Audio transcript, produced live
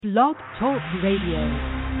Blog Talk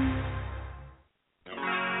Radio.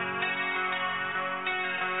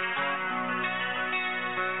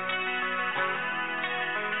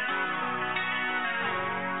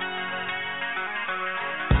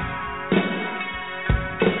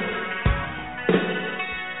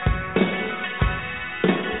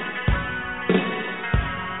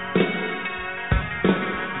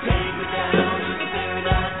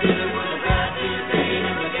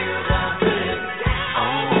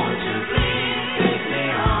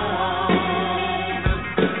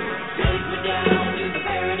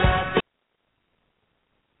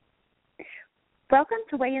 Welcome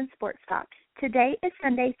to Weigh In Sports Talk. Today is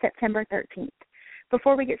Sunday, September 13th.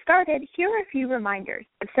 Before we get started, here are a few reminders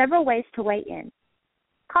of several ways to weigh in.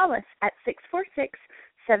 Call us at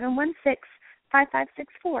 646-716-5564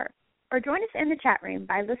 or join us in the chat room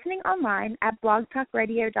by listening online at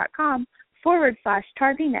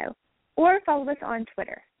blogtalkradio.com/Tarvino or follow us on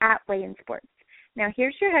Twitter at Weigh In Sports. Now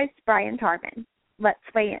here's your host, Brian Tarvin. Let's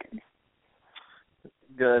weigh in.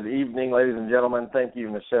 Good evening, ladies and gentlemen. Thank you,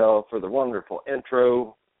 Michelle, for the wonderful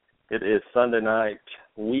intro. It is Sunday night.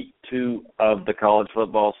 Week 2 of the college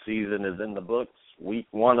football season is in the books. Week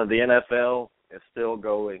 1 of the NFL is still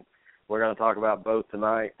going. We're going to talk about both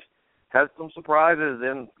tonight. Had some surprises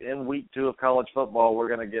in Week 2 of college football we're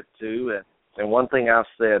going to get to. And one thing I've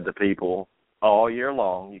said to people all year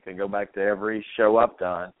long, you can go back to every show I've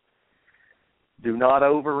done, do not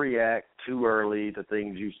overreact too early to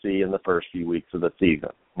things you see in the first few weeks of the season.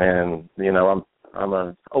 And, you know, I'm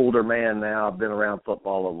an older man now. I've been around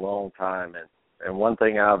football a long time. And one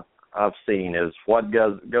thing I've seen is what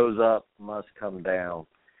goes up must come down.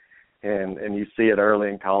 And you see it early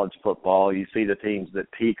in college football. You see the teams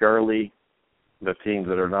that peak early, the teams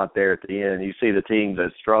that are not there at the end. You see the teams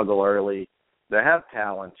that struggle early. They have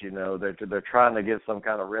talent, you know. They're trying to get some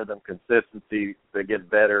kind of rhythm, consistency to get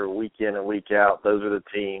better week in and week out. Those are the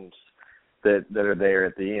teams that are there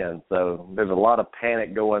at the end. So there's a lot of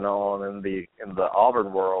panic going on in the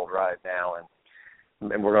Auburn world right now,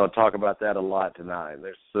 and we're going to talk about that a lot tonight.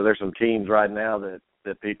 There's some teams right now that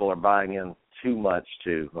people are buying in too much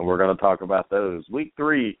to, and we're going to talk about those. Week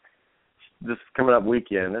 3, this coming up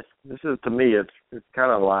weekend. This is, to me, it's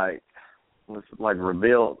kind of like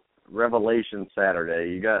Revelation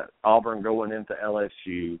Saturday. You got Auburn going into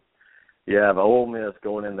LSU. You have Ole Miss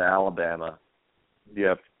going into Alabama.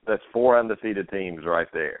 That's 4 undefeated teams right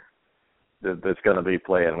there that's going to be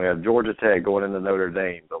playing. We have Georgia Tech going into Notre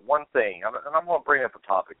Dame. But one thing, and I'm going to bring up a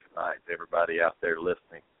topic tonight to everybody out there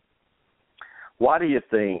listening. Why do you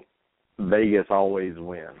think Vegas always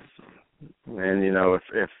wins? And you know,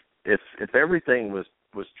 if everything was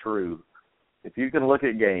true, if you can look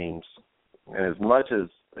at games, and as much as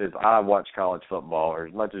I watch college football, or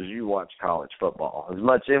as much as you watch college football, as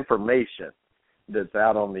much information that's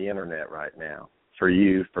out on the internet right now for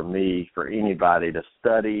you, for me, for anybody to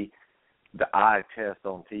study, the eye test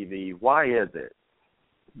on TV, why is it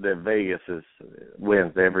that Vegas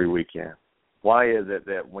wins every weekend? Why is it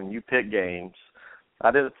that when you pick games,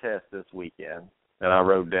 I did a test this weekend, and I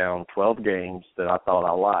wrote down 12 games that I thought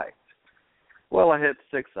I liked. Well, I hit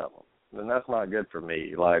 6 of them. And that's not good for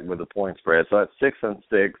me, like with the point spread. So at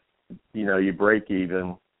 6-6, you know, you break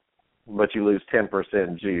even, but you lose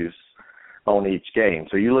 10% juice on each game.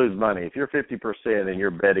 So you lose money. If you're 50% and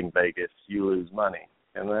you're betting Vegas, you lose money.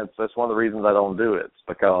 And that's one of the reasons I don't do it. It's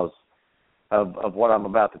because of what I'm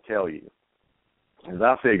about to tell you. Is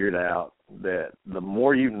I figured out that the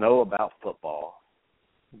more you know about football,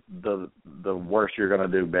 the worse you're going to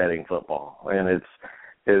do betting football. And it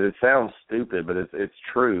sounds stupid, but it's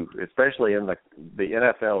true, especially in the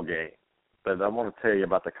NFL game. But I want to tell you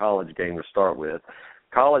about the college game to start with.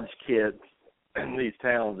 College kids in these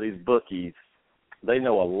towns, these bookies, they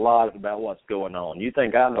know a lot about what's going on. You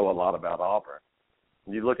think I know a lot about Auburn.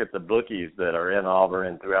 You look at the bookies that are in Auburn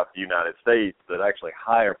and throughout the United States that actually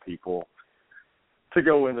hire people to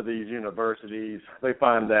go into these universities. They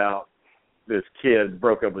find out this kid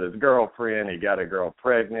broke up with his girlfriend. He got a girl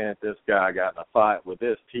pregnant. This guy got in a fight with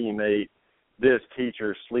this teammate. This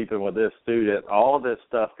teacher sleeping with this student. All of this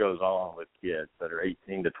stuff goes on with kids that are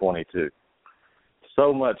 18 to 22.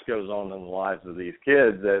 So much goes on in the lives of these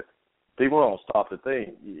kids that people don't stop to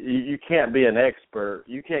think. You can't be an expert.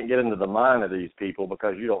 You can't get into the mind of these people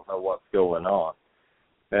because you don't know what's going on.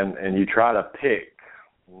 And you try to pick.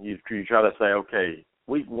 You try to say, okay,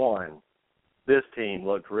 week 1, this team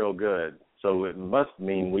looked real good. So it must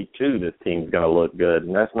mean week 2 this team's going to look good,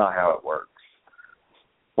 and that's not how it works.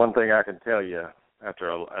 One thing I can tell you after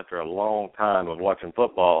a long time of watching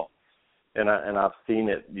football, and I've seen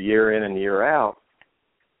it year in and year out,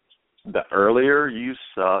 the earlier you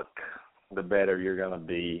suck, the better you're going to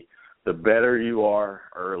be. The better you are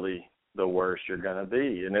early, the worse you're going to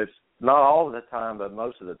be. And it's not all of the time, but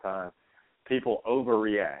most of the time, people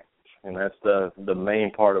overreact. And that's the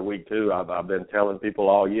main part of week 2. I've been telling people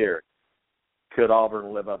all year, could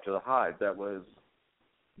Auburn live up to the hype? That was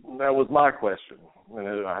my question.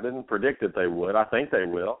 And I didn't predict that they would. I think they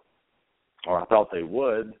will, or I thought they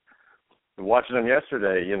would. Watching them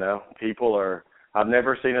yesterday, I've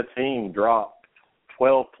never seen a team drop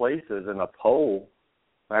 12 places in a poll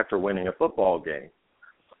after winning a football game.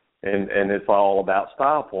 And it's all about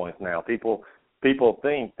style points now. People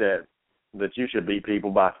think that you should beat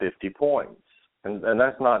people by 50 points. And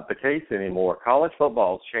that's not the case anymore. College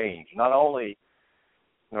football's changed. Not only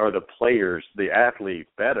are the players, the athletes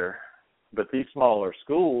better, but these smaller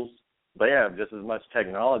schools, they have just as much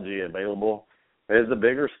technology available as the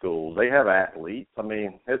bigger schools. They have athletes. I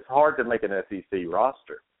mean, it's hard to make an SEC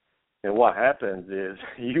roster. And what happens is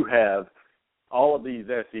you have all of these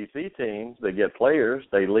SEC teams that get players,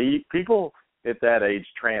 they leave. People at that age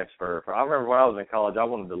transfer. I remember when I was in college, I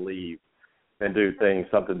wanted to leave and do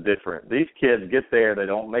something different. These kids get there, they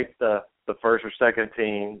don't make the first or second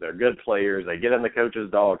team. They're good players. They get in the coach's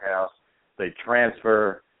doghouse. They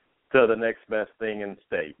transfer to the next best thing in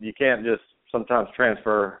state. You can't just sometimes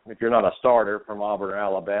transfer if you're not a starter from Auburn or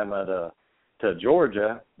Alabama to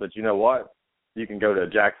Georgia, but you know what? You can go to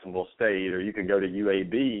Jacksonville State or you can go to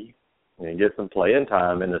UAB and get some playing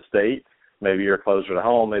time in the state. Maybe you're closer to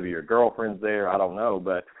home. Maybe your girlfriend's there. I don't know.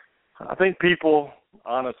 But I think people,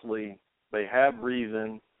 honestly, they have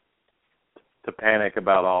reason to panic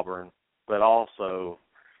about Auburn, but also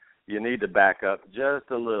you need to back up just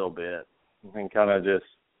a little bit and kind of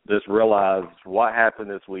just realize what happened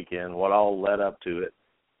this weekend, what all led up to it.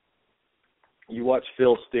 You watch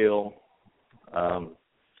Phil Steele,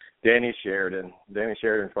 Danny Sheridan. Danny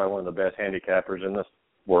Sheridan's probably one of the best handicappers in this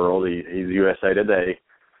world. He's USA Today.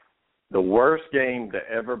 The worst game to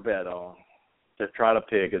ever bet on, to try to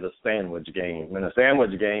pick, is a sandwich game. And a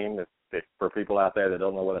sandwich game, for people out there that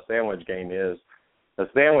don't know what a sandwich game is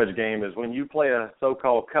when you play a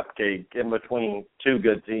so-called cupcake in between two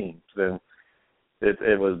good teams. And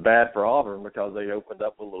it was bad for Auburn because they opened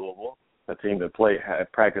up with Louisville, a team that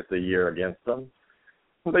had practiced a year against them.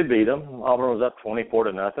 They beat them. Auburn was up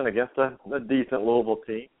 24-0 against a decent Louisville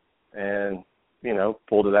team, and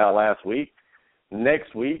pulled it out last week.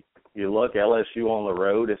 Next week, you look, LSU on the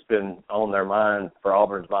road. It's been on their mind, for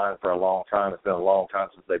Auburn's mind, for a long time. It's been a long time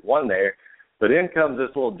since they've won there. But in comes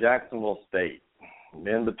this little Jacksonville State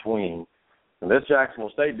in between. And this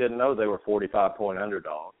Jacksonville State didn't know they were 45-point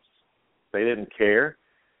underdogs. They didn't care.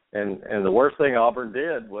 And the worst thing Auburn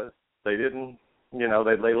did was they didn't, they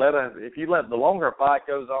if you let the longer a fight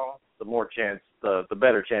goes on, the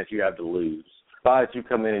better chance you have to lose. Fights, you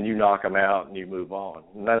come in and you knock them out and you move on.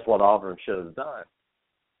 And that's what Auburn should have done.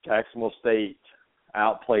 Jacksonville State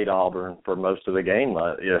outplayed Auburn for most of the game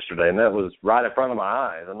yesterday, and that was right in front of my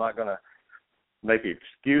eyes. I'm not going to make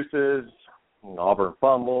excuses. Auburn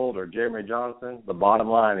fumbled or Jeremy Johnson. The bottom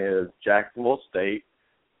line is Jacksonville State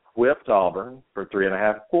whipped Auburn for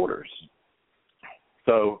 3.5 quarters.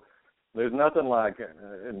 So there's nothing like,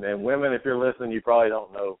 and women, if you're listening, you probably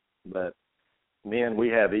don't know, but men, we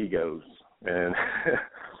have egos, and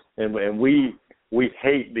and we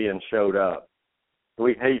hate being showed up.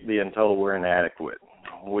 We hate being told we're inadequate.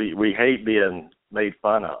 We hate being made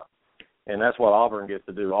fun of. And that's what Auburn gets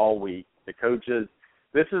to do all week. The coaches,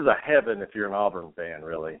 this is a heaven if you're an Auburn fan,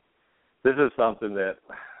 really. This is something that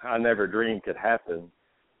I never dreamed could happen,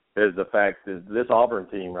 is the fact that this Auburn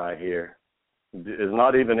team right here is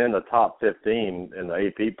not even in the top 15 in the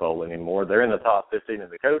AP poll anymore. They're in the top 15 of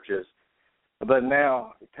the coaches. But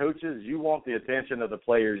now, coaches, you want the attention of the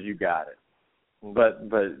players, you got it. But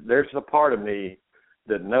there's a part of me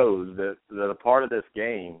that knows that a part of this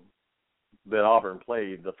game that Auburn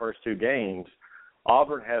played, the first 2 games,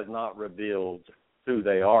 Auburn has not revealed who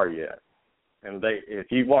they are yet. And if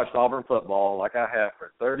you've watched Auburn football like I have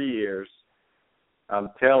for 30 years, I'm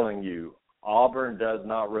telling you, Auburn does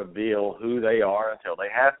not reveal who they are until they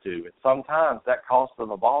have to. And sometimes that costs them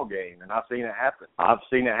a ball game, and I've seen it happen. I've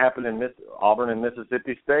seen it happen in Auburn and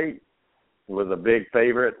Mississippi State. Was a big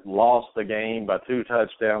favorite, lost the game by 2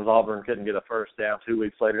 touchdowns. Auburn couldn't get a first down. 2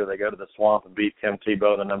 weeks later, they go to the Swamp and beat Tim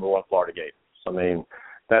Tebow, the number 1 Florida Gators. I mean,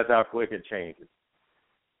 that's how quick it changes.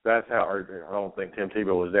 That's how, I don't think Tim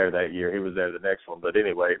Tebow was there that year. He was there the next one. But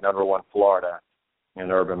anyway, number 1 Florida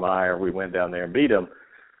and Urban Meyer, we went down there and beat them.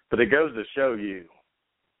 But it goes to show you,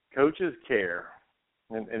 coaches care.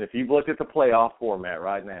 And if you've looked at the playoff format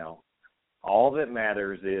right now, all that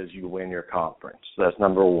matters is you win your conference. That's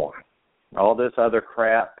number 1. All this other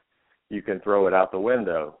crap, you can throw it out the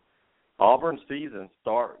window. Auburn's season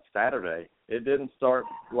starts Saturday. It didn't start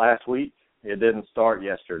last week. It didn't start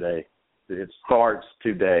yesterday. It starts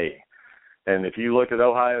today. And if you look at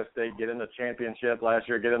Ohio State get in the championship last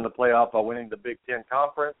year, get in the playoff by winning the Big Ten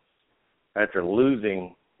Conference, after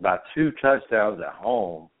losing by 2 touchdowns at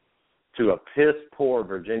home to a piss-poor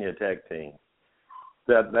Virginia Tech team,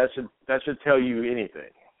 that should tell you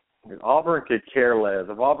anything. Auburn could care less.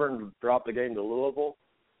 If Auburn dropped the game to Louisville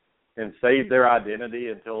and saved their identity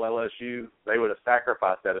until LSU, they would have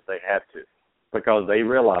sacrificed that if they had to, because they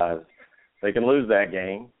realized they can lose that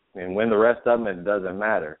game and win the rest of them, it doesn't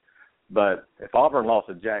matter. But if Auburn lost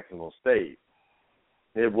to Jacksonville State,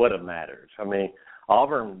 it would have mattered. I mean,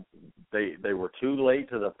 Auburn, they were too late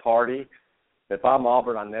to the party. If I'm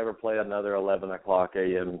Auburn, I never play another 11 o'clock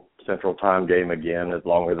a.m. Central Time game again as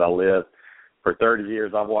long as I live. For 30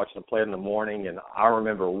 years, I've watched them play in the morning, and I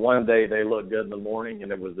remember one day they looked good in the morning,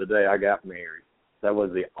 and it was the day I got married. That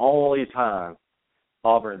was the only time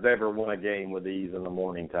Auburn's ever won a game with ease in the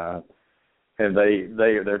morning time. And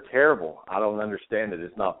they're terrible. I don't understand it.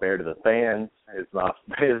 It's not fair to the fans. It's not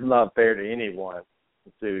fair to anyone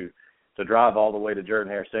to drive all the way to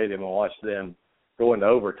Jordan-Hare Stadium and watch them go into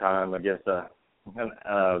overtime against a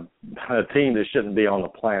team that shouldn't be on the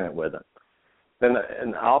planet with them.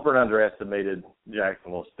 And Auburn underestimated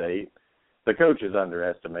Jacksonville State. The coaches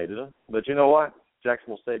underestimated them. But you know what?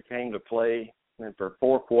 Jacksonville State came to play, and for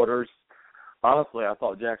 4 quarters, honestly, I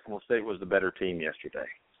thought Jacksonville State was the better team yesterday.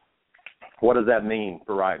 What does that mean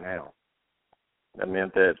for right now? That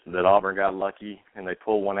meant that Auburn got lucky and they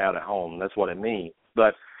pulled one out at home. That's what it means.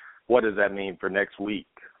 But what does that mean for next week?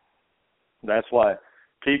 That's why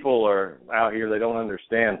people are out here, they don't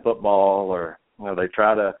understand football, or they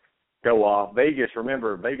try to go off. Vegas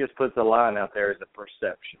puts a line out there as a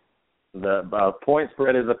perception. The point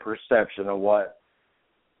spread is a perception of what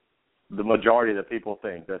the majority of the people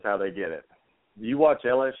think. That's how they get it. You watch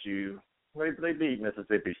LSU, they beat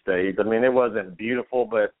Mississippi State. I mean, it wasn't beautiful,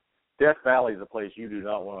 but Death Valley is a place you do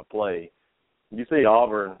not want to play. You see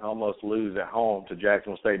Auburn almost lose at home to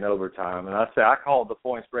Jacksonville State in overtime. And I called the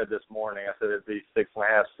point spread this morning. I said it'd be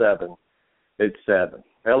 6.5, 7. It's 7.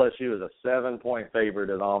 LSU is a 7-point favorite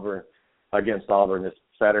against Auburn this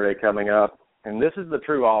Saturday coming up. And this is the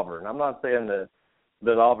true Auburn. I'm not saying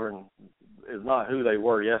that Auburn is not who they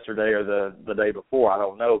were yesterday or the day before. I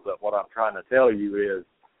don't know. But what I'm trying to tell you is,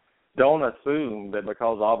 don't assume that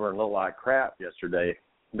because Auburn looked like crap yesterday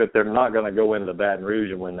that they're not going to go into Baton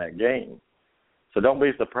Rouge and win that game. So don't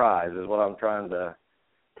be surprised is what I'm trying to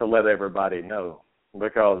let everybody know,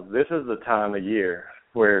 because this is the time of year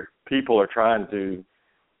where people are trying to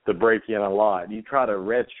break in a lot. You try to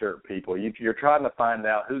redshirt people. You're trying to find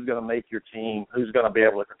out who's going to make your team, who's going to be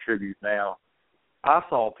able to contribute now. I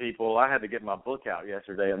saw people, I had to get my book out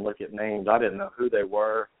yesterday and look at names. I didn't know who they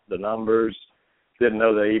were, the numbers, didn't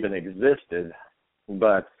know they even existed,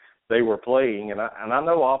 but they were playing, and I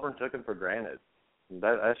know Auburn took them for granted.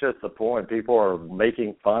 That's just the point. People are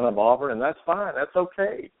making fun of Auburn, and that's fine. That's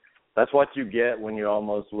okay. That's what you get when you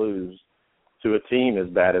almost lose to a team as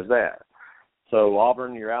bad as that. So,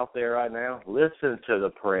 Auburn, you're out there right now. Listen to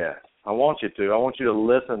the press. I want you to. I want you to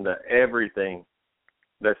listen to everything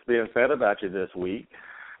that's being said about you this week,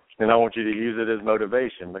 and I want you to use it as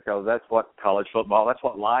motivation, because that's what college football, that's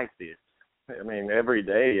what life is. I mean, every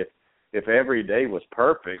day, if every day was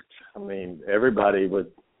perfect, I mean, everybody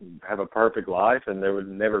would have a perfect life and there would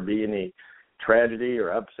never be any tragedy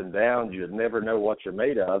or ups and downs. You'd never know what you're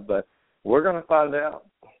made of. But we're going to find out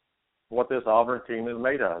what this Auburn team is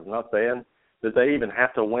made of. I'm not saying that they even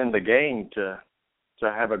have to win the game to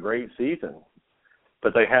have a great season,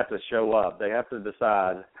 but they have to show up. They have to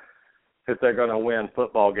decide if they're going to win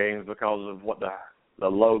football games because of what the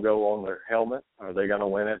logo on their helmet. Are they going to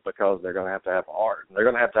win it because they're going to have heart? They're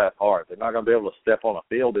going to have heart. They're not going to be able to step on a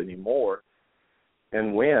field anymore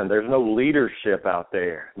and win. There's no leadership out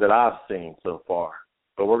there that I've seen so far.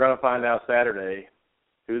 But we're going to find out Saturday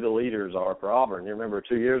who the leaders are for Auburn. You remember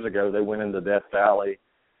 2 years ago they went into Death Valley,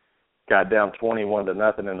 got down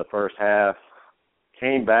 21-0 in the first half,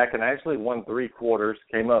 came back and actually won 3 quarters,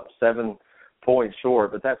 came up 7 points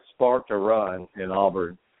short, but that sparked a run in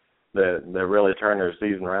Auburn that really turned their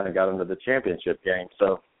season around and got into the championship game.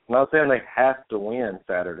 So I'm not saying they have to win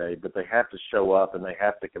Saturday, but they have to show up and they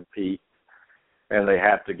have to compete and they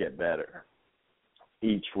have to get better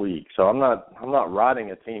each week. So I'm not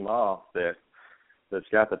writing a team off that's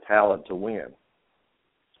got the talent to win.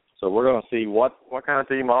 So we're going to see what kind of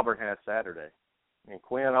team Auburn has Saturday. And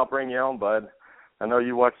Quinn, I'll bring you on, bud. I know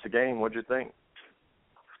you watched the game. What'd you think?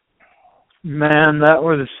 Man, that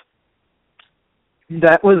was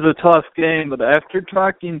a tough game, but after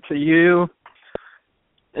talking to you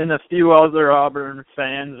and a few other Auburn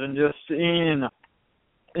fans, and just seeing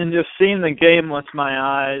the game with my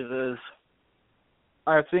eyes is,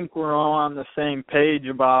 I think we're all on the same page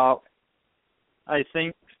about, I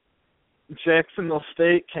think Jacksonville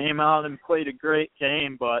State came out and played a great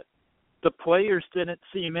game, but the players didn't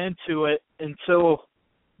seem into it until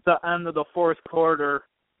the end of the fourth quarter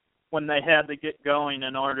when they had to get going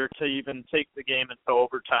in order to even take the game into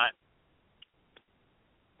overtime.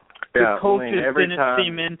 Yeah, the coaches didn't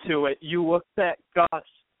seem into it. You looked at Gus,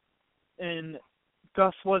 and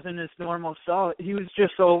Gus wasn't his normal self. He was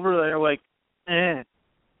just over there like, eh.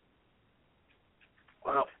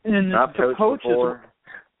 Well, and I've the coached before.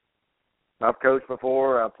 I've coached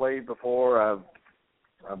before. I've played before.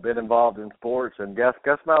 I've been involved in sports, and Gus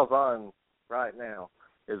Malzahn right now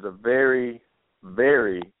is a very,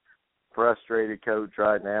 very frustrated coach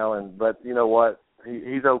right now. But you know what?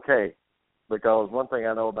 He's okay, because one thing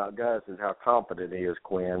I know about Gus is how confident he is,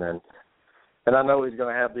 Quinn, and I know he's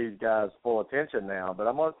going to have these guys full attention now. But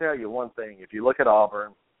I'm going to tell you one thing: if you look at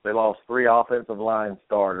Auburn, they lost 3 offensive line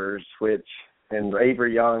starters, and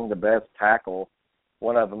Avery Young, the best tackle,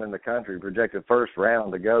 one of them in the country, projected first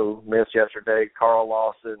round to go, missed yesterday. Carl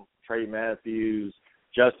Lawson, Trey Matthews,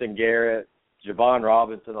 Justin Garrett, Javon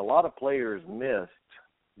Robinson. A lot of players missed,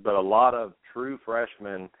 but a lot of true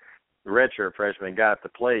freshmen, redshirt freshmen, got to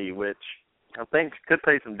play, which I think could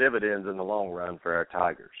pay some dividends in the long run for our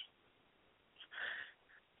Tigers.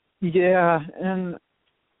 I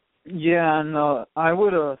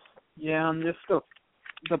would have, and just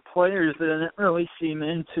the players didn't really seem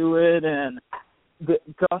into it, and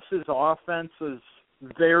Gus's offense was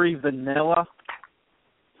very vanilla.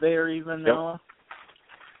 Yep.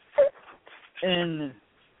 And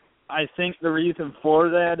I think the reason for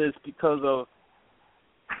that is because of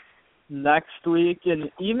next week,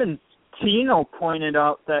 and even Tino pointed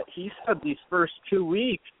out that he said these first 2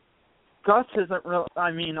 weeks, Gus hasn't really,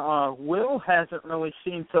 Will hasn't really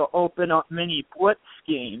seemed to open up many blitz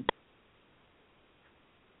schemes.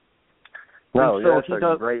 No, that's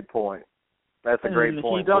a great point. That's a great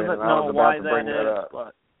point. He doesn't know why that is.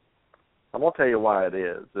 But I'm gonna tell you why it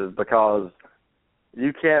is because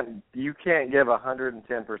you can't give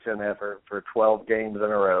 110% effort for 12 games in a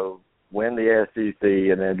row, win the SEC,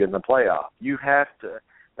 and then get in the playoff. You have to.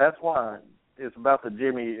 That's why it's about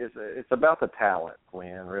it's about the talent,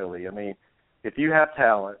 Quinn. Really, I mean, if you have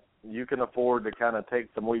talent, you can afford to kind of take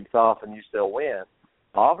some weeks off and you still win.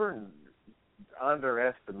 Auburn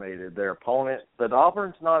underestimated their opponent, but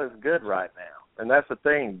Auburn's not as good right now. And that's the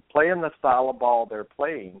thing. Playing the style of ball they're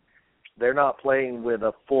playing, they're not playing with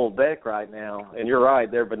a full deck right now. And you're right,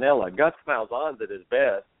 they're vanilla. Gus Malzahn's at his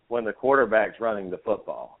best when the quarterback's running the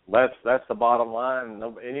football. That's the bottom line.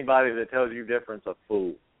 Anybody that tells you different's a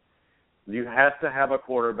fool. You have to have a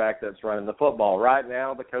quarterback that's running the football. Right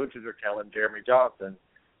now, the coaches are telling Jeremy Johnson,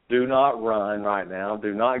 do not run right now.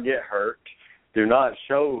 Do not get hurt. Do not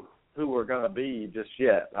show who we're going to be just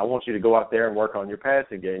yet. I want you to go out there and work on your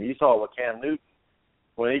passing game. You saw with Cam Newton,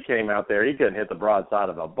 when he came out there, he couldn't hit the broadside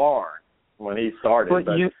of a barn when he started.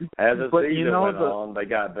 But as the season went on, they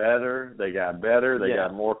got better. They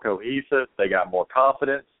got more cohesive. They got more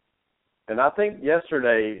confidence. And I think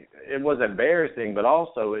yesterday it was embarrassing, but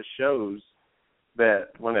also it shows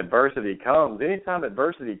that when adversity comes, anytime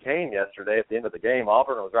adversity came yesterday at the end of the game,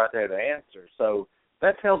 Auburn was right there to answer. So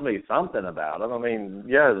that tells me something about them. I mean,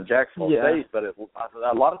 it's Jacksonville State, but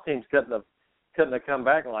a lot of teams couldn't have come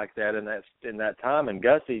back like that in that time, and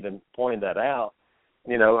Gus even pointed that out.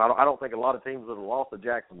 You know, I don't think a lot of teams would have lost to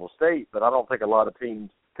Jacksonville State, but I don't think a lot of teams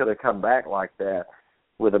could have come back like that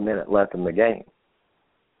with a minute left in the game.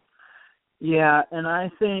 Yeah, and I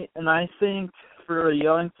think for a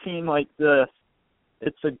young team like this,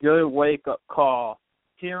 it's a good wake-up call.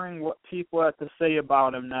 Hearing what people have to say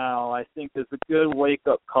about him now, I think is a good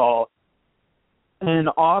wake-up call. And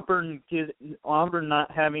Auburn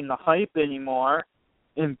not having the hype anymore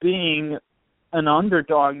and being an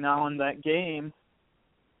underdog now in that game,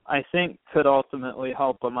 I think could ultimately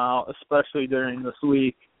help them out, especially during this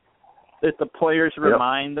week. If the players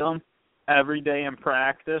remind them every day in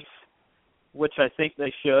practice, which I think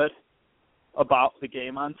they should, about the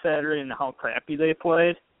game on Saturday and how crappy they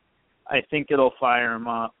played, I think it'll fire them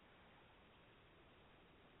up.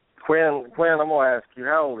 Quinn, I'm going to ask you,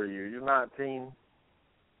 how old are you? You're 19?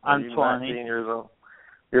 I'm 20. 19 years old?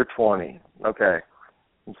 You're 20. Okay.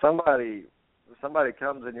 And somebody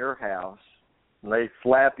comes in your house and they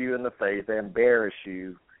slap you in the face, they embarrass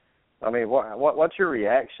you. I mean, what's your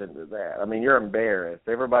reaction to that? I mean, you're embarrassed.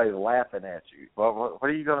 Everybody's laughing at you. What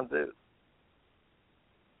are you going to do?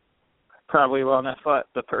 Probably want to fight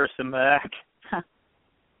the person back.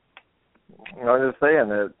 I'm just saying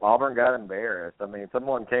that Auburn got embarrassed. I mean,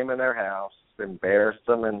 someone came in their house, embarrassed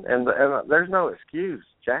them, and there's no excuse.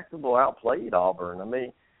 Jacksonville outplayed Auburn. I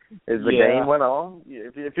mean, as the game went on,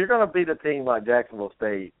 if you're going to beat a team like Jacksonville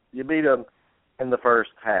State, you beat them in the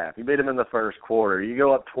first half. You beat them in the first quarter. You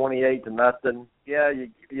go up 28-0. Yeah,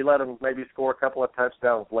 you let them maybe score a couple of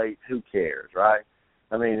touchdowns late. Who cares, right?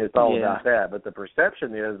 I mean, it's all about that. But the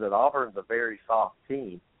perception is that Auburn's a very soft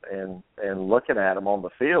team. And looking at them on the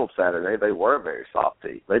field Saturday, they were a very soft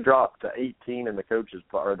team. They dropped to 18 in the coaches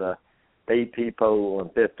or the AP poll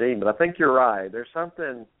and 15. But I think you're right. There's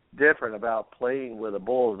something different about playing with a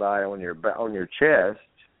bullseye on your chest.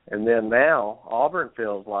 And then now Auburn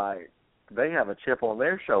feels like they have a chip on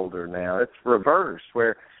their shoulder now. It's reversed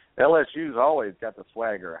where LSU's always got the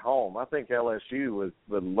swagger at home. I think LSU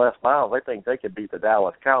with Les Miles, they think they could beat the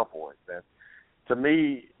Dallas Cowboys. And to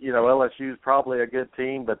me, LSU's probably a good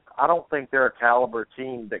team, but I don't think they're a caliber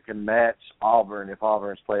team that can match Auburn if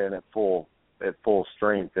Auburn's playing at full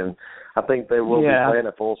strength. And I think they will be playing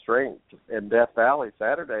at full strength in Death Valley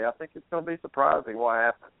Saturday. I think it's going to be surprising what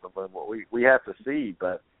happens. We have to see,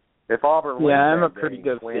 but if Auburn wins, I have a pretty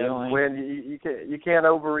good feeling. You can't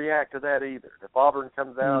overreact to that either. If Auburn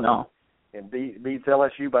comes out and beats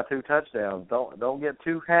LSU by 2 touchdowns, don't get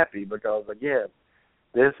too happy because again,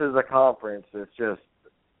 this is a conference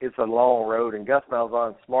it's a long road, and Gus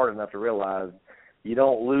Malzahn's smart enough to realize you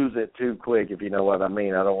don't lose it too quick, if you know what I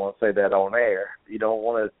mean. I don't want to say that on air. You don't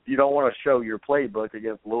want to show your playbook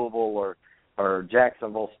against Louisville or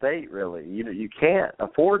Jacksonville State. Really, you can't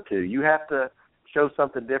afford to. You have to show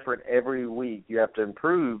something different every week. You have to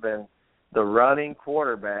improve, and the running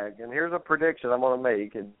quarterback. And here's a prediction I'm going to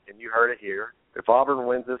make, and you heard it here. If Auburn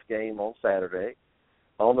wins this game on Saturday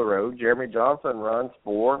on the road, Jeremy Johnson runs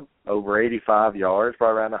for over 85 yards,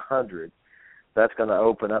 probably around 100. That's going to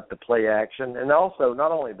open up the play action. And also,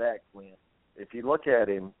 not only that, Clint, if you look at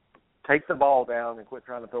him, take the ball down and quit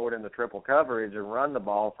trying to throw it into triple coverage and run the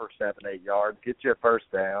ball for 7-8 yards, get you a first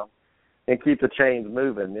down, and keep the chains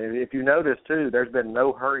moving. And if you notice, too, there's been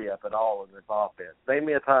no hurry-up at all in this offense. Name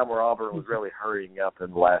me a time where Auburn was really hurrying up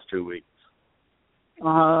in the last 2 weeks.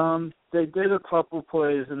 They did a couple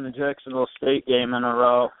plays in the Jacksonville State game in a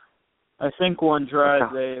row. I think one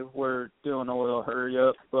drive they were doing a little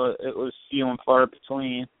hurry-up, but it was few and far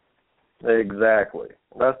between. Exactly.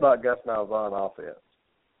 That's not Gus Malzahn offense.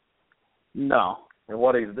 No. And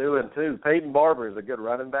what he's doing, too, Peyton Barber is a good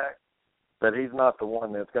running back, but he's not the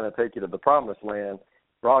one that's going to take you to the promised land.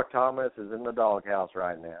 Brock Thomas is in the doghouse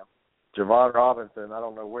right now. Javon Robinson, I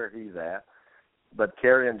don't know where he's at. But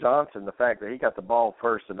Kerryon Johnson, the fact that he got the ball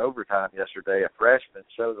first in overtime yesterday, a freshman,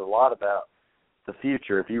 shows a lot about the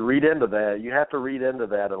future. If you read into that, you have to read into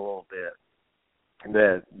that a little bit.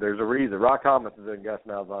 That there's a reason. Rock Thomas is in Gus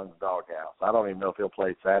Malzahn's doghouse. I don't even know if he'll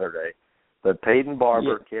play Saturday. But Peyton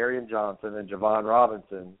Barber, Kerryon Johnson, and Javon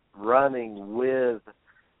Robinson running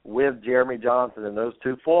with Jeremy Johnson and those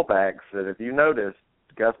 2 fullbacks. That if you notice,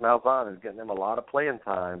 Gus Malzahn is getting them a lot of playing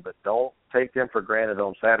time, but don't take them for granted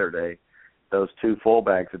on Saturday. Those 2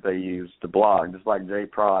 fullbacks that they use to block, just like Jay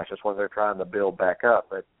Prosh. That's what they're trying to build back up.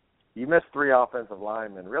 But you missed 3 offensive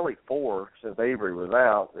linemen, really 4 since Avery was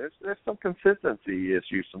out. There's some consistency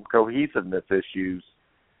issues, some cohesiveness issues.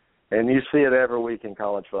 And you see it every week in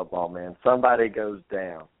college football, man. Somebody goes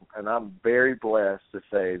down. And I'm very blessed to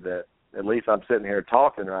say that at least I'm sitting here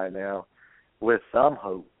talking right now with some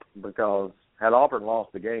hope, because had Auburn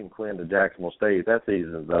lost the game, Quinn, to Jacksonville State, that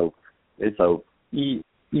season's over. It's over.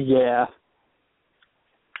 Yeah.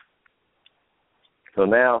 So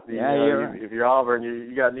now, if you're Auburn,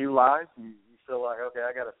 you got new life. You feel like, okay,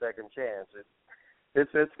 I got a second chance.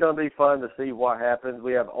 It's going to be fun to see what happens.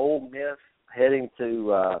 We have Ole Miss heading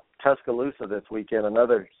to Tuscaloosa this weekend,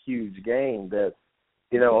 another huge game that,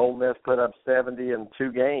 Ole Miss put up 70 in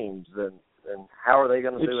 2 games, and how are they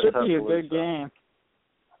going to do in Tuscaloosa? It should be a good game.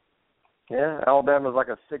 Yeah, Alabama's like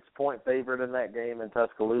a 6-point favorite in that game in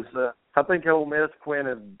Tuscaloosa. I think Ole Miss, Quinn,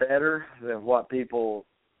 is better than what people.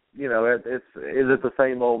 Is it the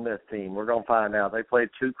same Ole Miss team? We're going to find out. They played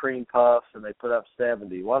 2 cream puffs, and they put up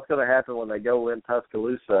 70. What's going to happen when they go in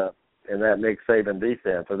Tuscaloosa in that Nick Saban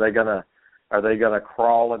defense? Are they going to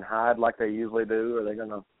crawl and hide like they usually do? Are they going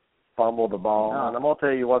to fumble the ball? No. And I'm going to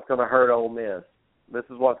tell you what's going to hurt Ole Miss. This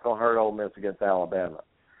is what's going to hurt Ole Miss against Alabama.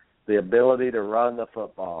 The ability to run the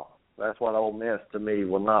football. That's what Ole Miss, to me,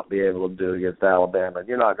 will not be able to do against Alabama.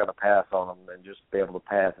 You're not going to pass on them and just be able to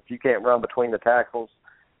pass. If you can't run between the tackles,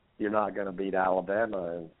 you're not going to beat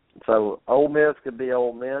Alabama. And so Ole Miss could be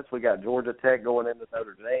Ole Miss. We got Georgia Tech going into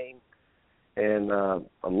Notre Dame. And a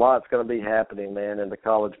lot's going to be happening, man, in the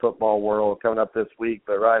college football world coming up this week.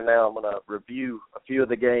 But right now I'm going to review a few of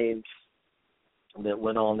the games that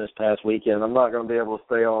went on this past weekend. I'm not going to be able to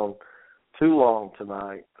stay on too long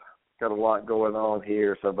tonight. Got a lot going on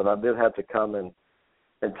here, but I did have to come and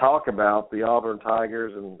talk about the Auburn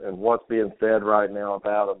Tigers and what's being said right now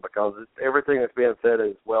about them, because everything that's being said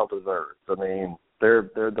is well deserved. I mean, they're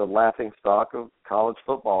the laughing stock of college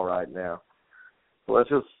football right now. So let's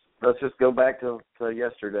just go back to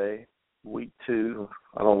yesterday, week 2.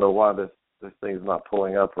 I don't know why this thing's not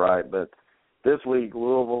pulling up right, but this week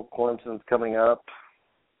Louisville, Clemson's coming up.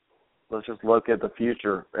 Let's just look at the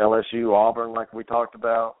future. LSU, Auburn, like we talked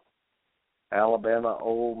about. Alabama,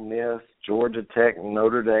 Ole Miss, Georgia Tech,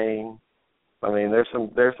 Notre Dame. I mean, there's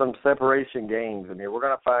some separation games in here. We're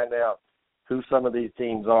going to find out who some of these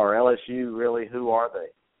teams are. LSU, really, who are they?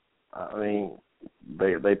 I mean,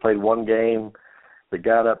 they played one game. They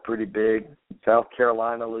got up pretty big. South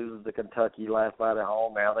Carolina loses to Kentucky last night at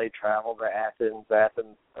home. Now they travel to Athens.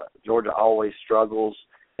 Georgia always struggles.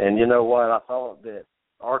 And you know what? I thought that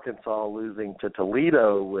Arkansas losing to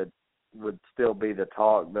Toledo would still be the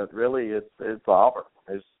talk, but really it's Auburn.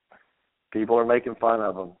 People are making fun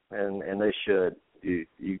of them, and they should.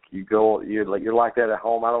 You're like that at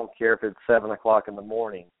home. I don't care if it's 7:00 in the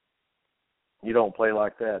morning. You don't play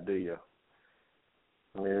like that, do you?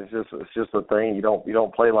 I mean, it's just a thing. You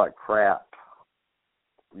don't play like crap,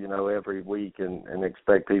 every week and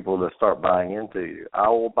expect people to start buying into you. I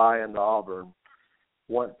will buy into Auburn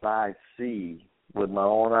once I see with my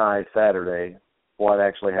own eyes Saturday what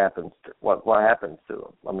actually happens, what happens to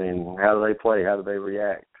them. I mean, how do they play? How do they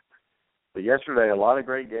react? But yesterday, a lot of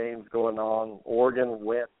great games going on. Oregon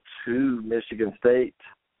went to Michigan State.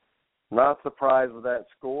 Not surprised with that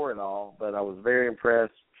score and all, but I was very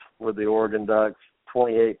impressed with the Oregon Ducks'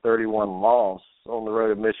 28-31 loss on the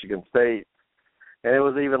road at Michigan State. And it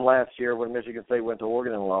was even last year when Michigan State went to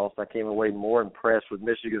Oregon and lost. I came away more impressed with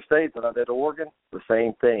Michigan State than I did Oregon. The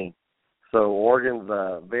same thing. So Oregon's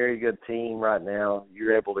a very good team right now.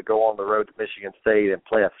 You're able to go on the road to Michigan State and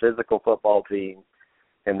play a physical football team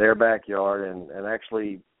in their backyard and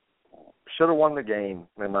actually should have won the game,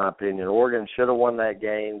 in my opinion. Oregon should have won that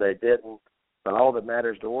game. They didn't. But all that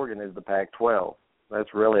matters to Oregon is the Pac-12.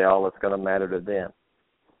 That's really all that's going to matter to them.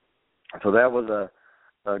 So that was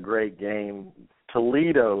a great game.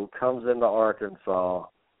 Toledo comes into Arkansas,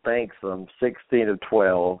 thanks them,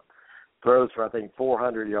 16-12. Throws for, I think,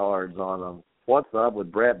 400 yards on them. What's up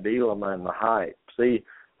with Brett Bielema and the hype? See,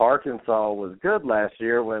 Arkansas was good last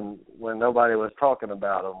year when nobody was talking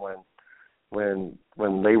about them, when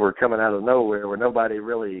they were coming out of nowhere, where nobody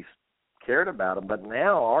really cared about them. But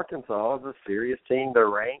now Arkansas is a serious team. They're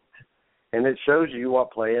ranked, and it shows you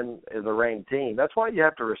what playing as a ranked team. That's why you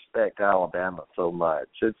have to respect Alabama so much.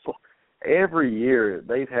 It's every year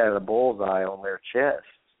they've had a bullseye on their chest.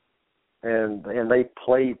 And they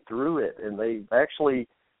played through it, and they actually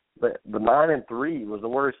the 9-3 was the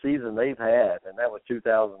worst season they've had, and that was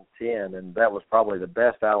 2010, and that was probably the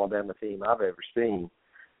best Alabama team I've ever seen.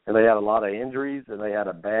 And they had a lot of injuries, and they had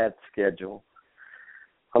a bad schedule.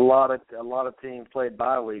 A lot of teams played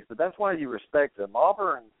bye weeks, but that's why you respect them.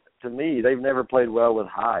 Auburn, to me, they've never played well with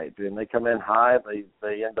hype, and they come in high,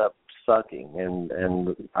 they end up sucking,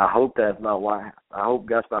 and I hope that's not why. I hope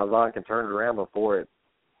Gus Malzahn can turn it around before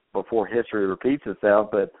history repeats itself.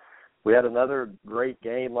 But we had another great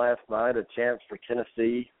game last night, a chance for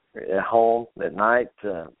Tennessee at home at night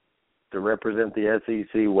to represent the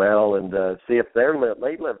SEC well and see if they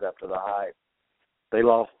lived up to the hype. They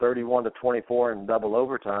lost 31-24 in double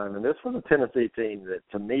overtime, and this was a Tennessee team that,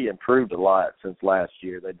 to me, improved a lot since last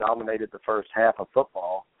year. They dominated the first half of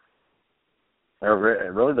football.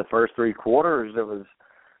 Really the first three quarters, it was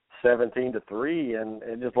 17-3, and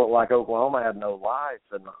it just looked like Oklahoma had no life,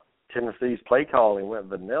 and Tennessee's play calling went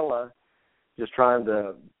vanilla, just trying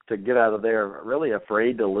to get out of there, really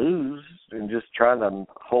afraid to lose and just trying to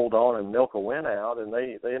hold on and milk a win out, and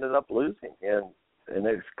they ended up losing, and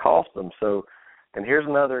it's cost them. So, and here's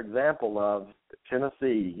another example of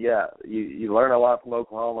Tennessee. Yeah, you learn a lot from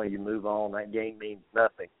Oklahoma, you move on. That game means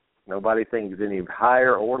nothing. Nobody thinks any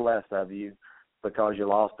higher or less of you because you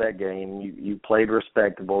lost that game. You played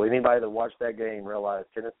respectable. Anybody that watched that game realized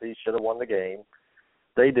Tennessee should have won the game.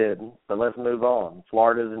 They didn't, but let's move on.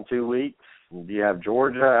 Florida's in 2 weeks. You have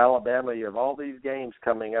Georgia, Alabama. You have all these games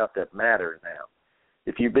coming up that matter now.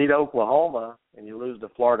 If you beat Oklahoma and you lose to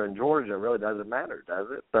Florida and Georgia, it really doesn't matter, does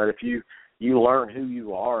it? But if you learn who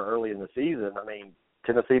you are early in the season, I mean,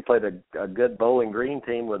 Tennessee played a good Bowling Green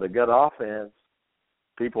team with a good offense.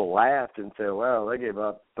 People laughed and said, well, they gave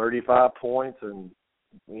up 35 points and,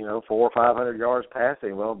 400 or 500 yards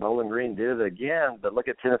passing. Well, Bowling Green did it again, but look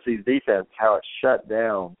at Tennessee's defense, how it shut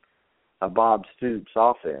down Bob Stoops'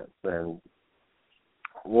 offense. And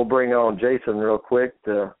we'll bring on Jason real quick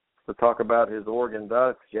to talk about his Oregon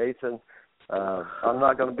Ducks. Jason, I'm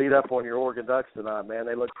not going to beat up on your Oregon Ducks tonight, man.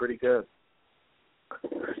 They look pretty good.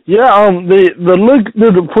 Yeah, the league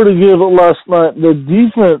did pretty good last night. The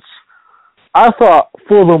defense, I thought,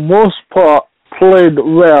 for the most part, played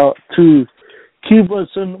well to keep us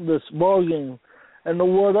in this ball game. And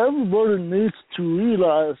what everybody needs to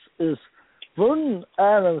realize is Vernon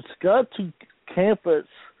Adams got to campus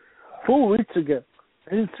 4 weeks ago.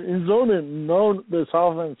 He's only known this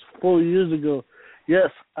offense 4 years ago. Yes,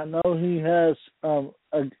 I know he has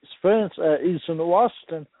experience at Eastern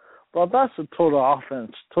Washington, but that's a total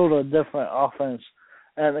different offense.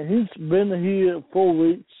 And he's been here 4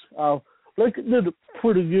 weeks. Look, did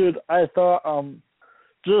pretty good, I thought.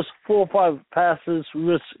 Just 4 or 5 passes,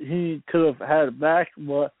 which he could have had back,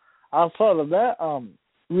 but outside of that,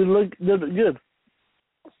 did it good.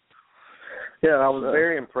 Yeah, I was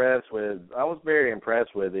very impressed with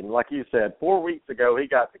him. Like you said, 4 weeks ago he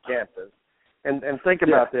got to campus. And think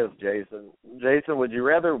about this, Jason. Jason, would you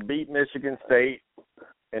rather beat Michigan State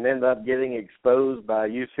and end up getting exposed by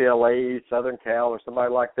UCLA, Southern Cal, or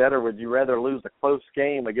somebody like that, or would you rather lose a close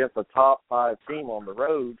game against a top 5 team on the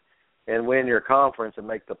road and win your conference and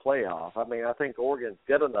make the playoff? I mean, I think Oregon's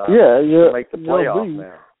good enough to make the playoff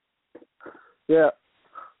now. Yeah.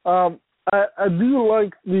 I do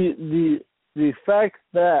like the fact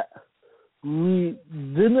that we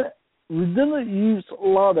didn't use a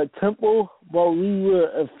lot of tempo, but we were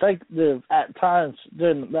effective at times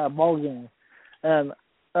during that ball game. And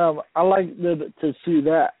I like to see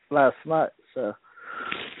that last night. So.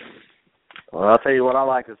 Well, I'll tell you what I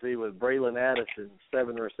like to see was Braylon Addison,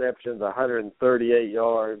 7 receptions, 138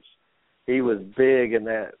 yards. He was big in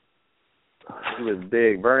that. He was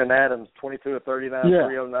big. Vernon Adams, 22 of 39,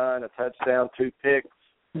 309, a touchdown, 2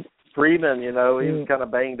 picks. Freeman, he was kind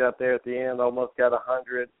of banged up there at the end, almost got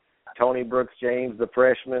 100. Tony Brooks-James, the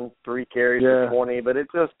freshman, 3 carries for 20. But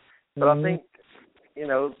I think,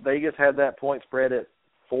 Vegas had that point spread at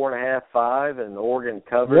 4.5, 5, and Oregon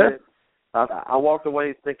covered it. I walked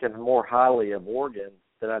away thinking more highly of Oregon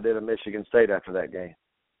than I did of Michigan State after that game.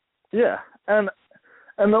 Yeah, and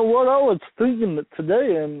what I was thinking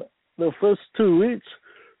today in the first 2 weeks,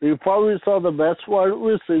 we probably saw the best wide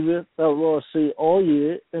receiver that we'll see all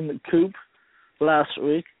year in the Coop last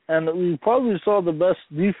week, and we probably saw the best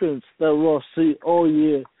defense that we'll see all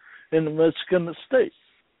year in Michigan State.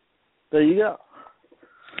 There you go.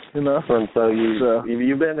 And so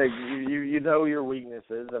you've been you know your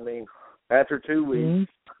weaknesses. I mean, after 2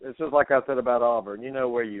 weeks, it's just like I said about Auburn. You know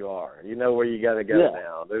where you are. You know where you got to go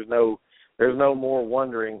now. There's no more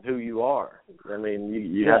wondering who you are. I mean,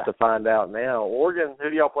 you have to find out now. Oregon, who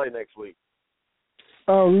do y'all play next week?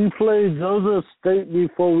 We play Joseph State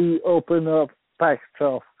before we open up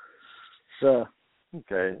Pac-12. So.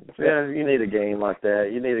 Okay. Yeah, you need a game like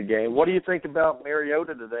that. You need a game. What do you think about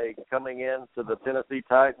Mariota today coming in to the Tennessee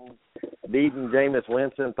Titans, beating Jameis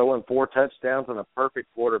Winston, throwing 4 touchdowns and a perfect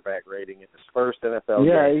quarterback rating in his first NFL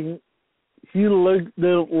game? Yeah, he looked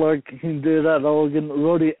like he did at Oregon,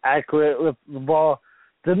 really accurate with the ball.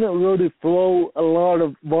 Didn't really throw a lot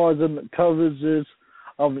of balls in the coverages.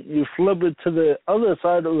 You flip it to the other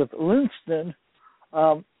side with Winston.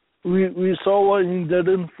 We saw what he did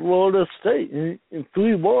in Florida State. In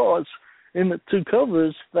 3 balls in the 2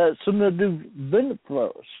 covers that shouldn't have been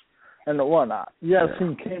throws and whatnot. Yes,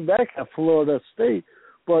 he came back at Florida State,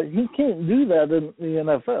 but he can't do that in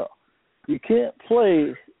the NFL. You can't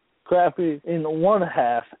play crappy in one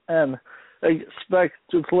half and expect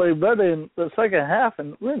to play better in the second half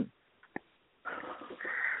and win.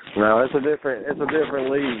 No, it's a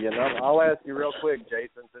different league, and I'll ask you real quick,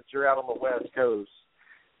 Jason, since you're out on the West Coast.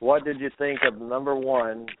 What did you think of number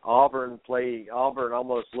 1, Auburn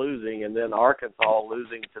almost losing, and then Arkansas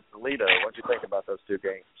losing to Toledo? What did you think about those 2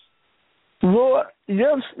 games? Well,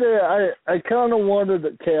 yesterday I kind of wanted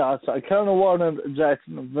the chaos. I kind of wanted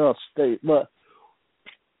Jacksonville State, but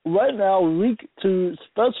right now, week 2,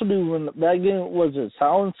 especially when that game was a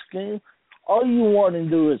challenge game, all you want to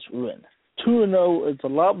do is win. 2-0 is a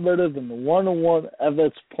lot better than the 1-1 at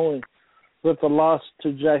this point, with the loss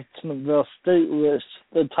to Jacksonville State, which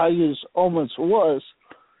the Tigers almost was.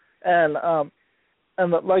 And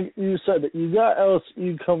like you said, you got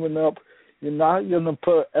LSU coming up. You're not going to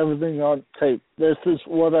put everything on tape. This is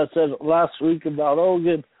what I said last week about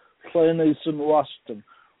Oregon playing Eastern Washington.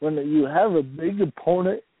 When you have a big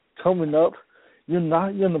opponent coming up, you're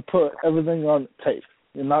not going to put everything on tape.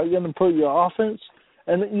 You're not going to put your offense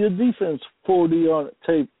and your defense 40 on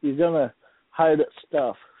tape. You're going to hide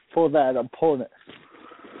stuff for that opponent.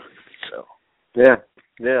 So. Yeah.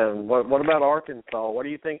 What about Arkansas? What do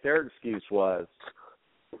you think their excuse was?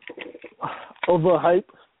 overhyped.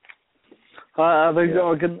 I think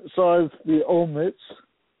Arkansas is the Ole Miss.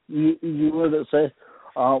 You would say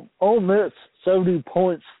Ole Miss 70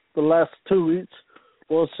 points the last 2 weeks.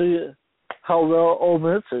 We'll see how well Ole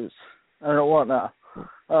Miss is and whatnot.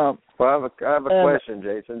 Well, I have a question,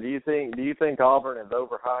 Jason. Do you think Auburn is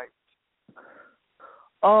overhyped?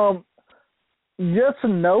 Yes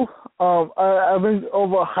and no. I think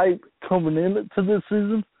overhyped coming into this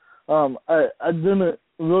season. I didn't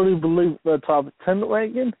really believe the top 10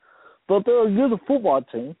 ranking, but they're a good football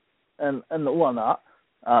team and whatnot.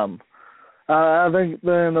 I think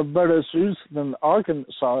they're in a better shoes than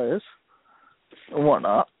Arkansas is and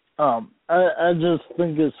whatnot. I just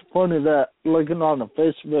think it's funny that looking on the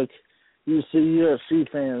Facebook, you see UFC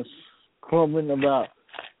fans clumping about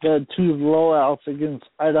the 2 blowouts against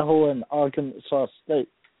Idaho and Arkansas State.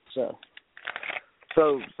 So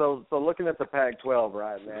looking at the Pac-12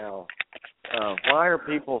 right now, why are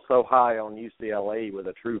people so high on UCLA with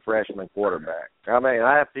a true freshman quarterback? I mean,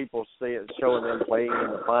 I have people showing them playing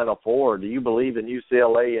in the Final Four. Do you believe in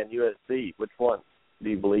UCLA and USC? Which one do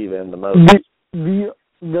you believe in the most?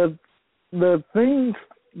 The things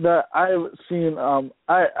that I've seen,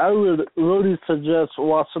 I would really suggest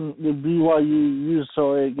watching the BYU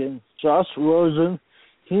UCLA game. Josh Rosen,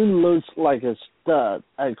 he looks like a stud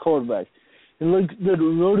at quarterback. He did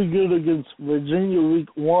really good against Virginia week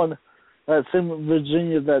 1. That same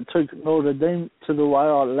Virginia that took Notre Dame to the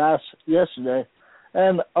wire yesterday.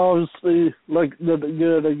 And obviously did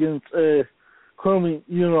good against a crummy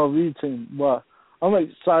UNLV team. But I'm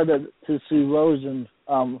excited to see Rosen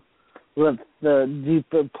with the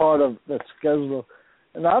deeper part of the schedule.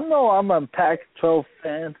 And I know I'm a Pac-12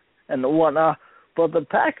 fan and whatnot, but the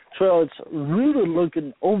Pac-12 is really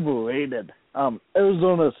looking overrated.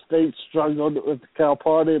 Arizona State struggled with Cal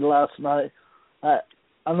Poly last night.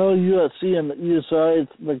 I know USC and UCLA is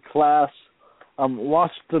the class.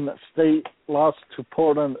 Washington State lost to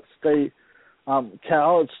Portland State.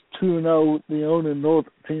 Cal is 2-0, the only North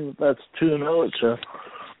team that's 2-0. So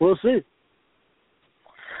we'll see.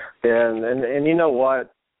 And you know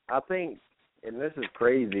what? I think, and this is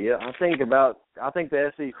crazy, I think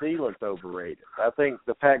the SEC looks overrated. I think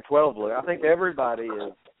the Pac-12 I think everybody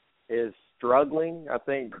is struggling. I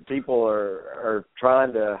think people are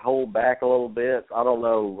trying to hold back a little bit. I don't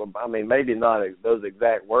know. I mean, maybe not those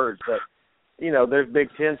exact words, but, you know, there's Big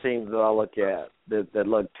Ten teams that I look at that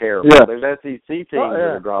look terrible. Yeah. There's SEC teams that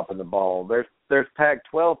are dropping the ball. There's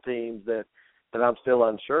Pac-12 teams that I'm still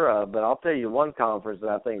unsure of, but I'll tell you one conference that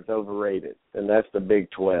I think is overrated, and that's the Big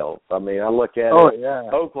 12. I mean, I look at it. Yeah.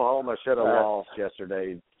 Oklahoma should have lost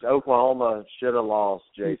yesterday. Oklahoma should have lost,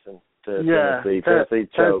 Jason, to Tennessee. Tennessee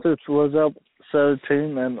choked. Texas was up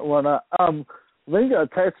 17 and whatnot. I think I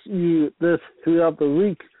text you this throughout the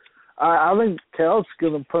week. I think Cal's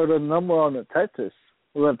going to put a number on the Texas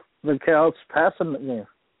with the Cal's passing game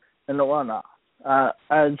and whatnot. I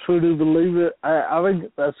truly believe it. I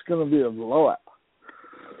think that's going to be a blowout.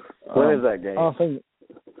 When is that game? I think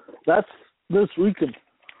that's this weekend.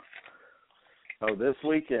 Oh, this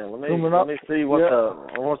weekend. Let me see what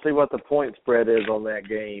I want to see what the point spread is on that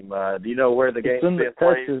game. Do you know where the game's being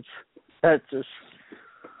played? Texas.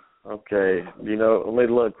 Okay. You know, let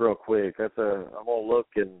me look real quick. I'm gonna look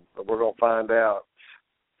and we're gonna find out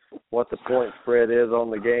what the point spread is on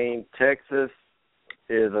the game. Texas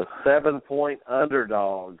is a 7-point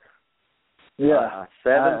underdog. Yeah.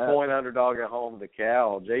 7-point underdog at home to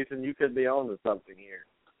Cal. Jason, you could be on to something here.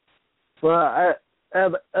 Well, I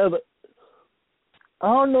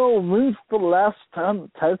don't know. When's the last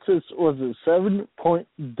time Texas was a 7-point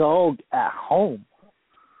dog at home?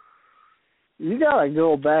 You gotta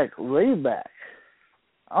go back, way back.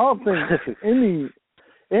 I don't think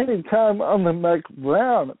any time under Mike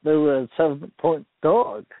Brown they were a 7-point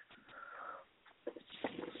dog.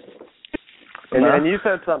 And you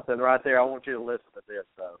said something right there. I want you to listen to this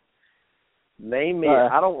though. Name me.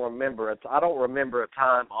 I don't remember a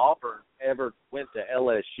time Auburn ever went to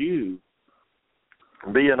LSU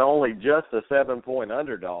being only just a 7-point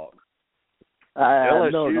underdog.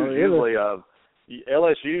 LSU's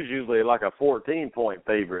usually like a 14-point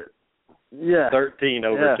favorite. Yeah. 13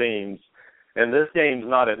 over teams. And this game's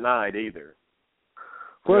not at night either.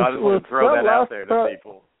 I just want to throw that out there to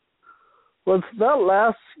people. Was that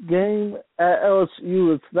last game at LSU,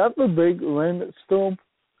 was that the big rainstorm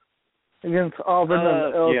against Auburn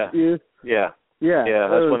and LSU? Yeah.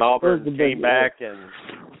 That's when Auburn came back came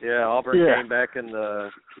back and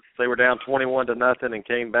they were down 21-0 and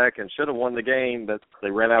came back and should have won the game, but they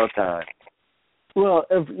ran out of time. Well,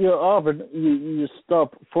 if you're Auburn, you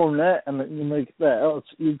stop Fournette and you make that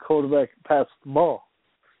LSU quarterback pass the ball.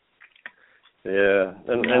 Yeah,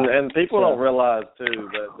 and people don't realize, too,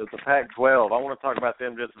 that the Pac-12, I want to talk about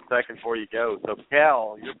them just a second before you go. So,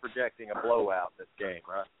 Cal, you're projecting a blowout this game,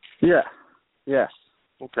 right? Yeah. Yes.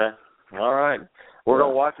 Okay. All right. We're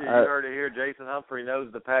going to watch it. You heard it here. Jason Humphrey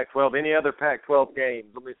knows the Pac-12. Any other Pac-12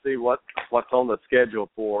 games? Let me see what's on the schedule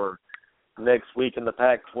for next week in the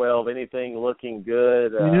Pac-12. Anything looking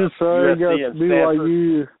good? USC got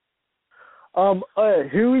BYU.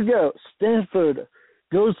 Here we go. Stanford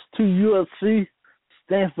goes to USC.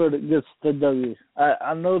 Stanford gets the W.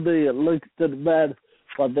 I know they looked at it bad,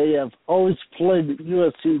 but they have always played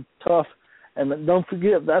USC tough. And don't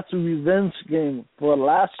forget, that's a revenge game for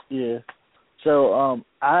last year. So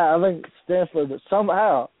I think Stanford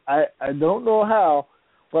somehow, I don't know how,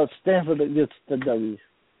 but Stanford gets the W.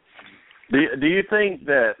 Do you think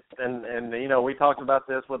that, and you know, we talked about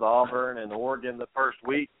this with Auburn and Oregon the first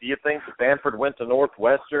week, do you think Stanford went to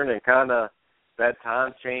Northwestern and kind of that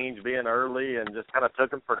time change being early and just kind of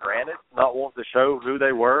took them for granted, not wanting to show who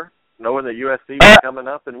they were, knowing that USC was coming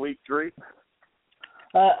up in week 3?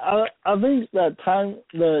 I think that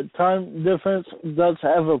the time difference does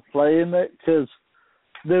have a play in it because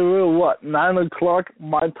they were, 9 o'clock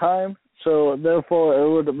my time, so therefore it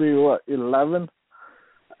would be, 11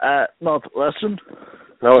 at Northwestern?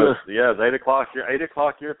 No, it's 8 o'clock. 8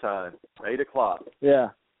 o'clock your time. 8 o'clock. Yeah.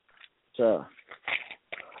 So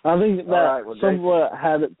I think that somewhat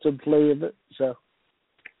had it to play with it. So.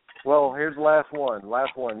 Well, here's the last one.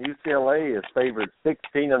 UCLA is favored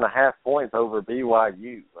 16.5 points over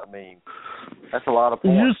BYU. I mean, that's a lot of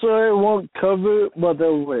points. UCLA won't cover, but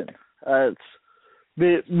they'll win.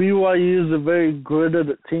 BYU is a very gritted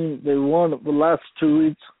team. They won the last 2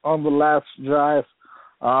 weeks on the last drive.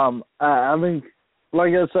 I think,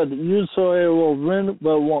 like I said, UCLA will win,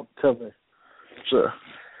 but won't cover. So.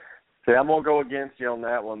 See, I'm going to go against you on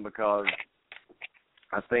that one because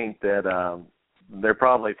I think that they're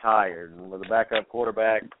probably tired. And with the backup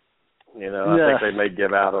quarterback, I think they may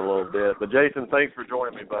give out a little bit. But, Jason, thanks for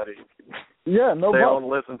joining me, buddy. Yeah, no problem. Stay on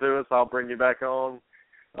and listen to us. I'll bring you back on.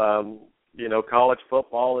 College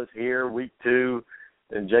football is here, week 2.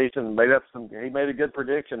 And Jason he made a good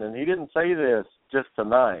prediction. And he didn't say this just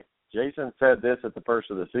tonight. Jason said this at the first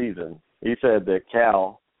of the season. He said that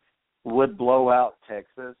Cal would blow out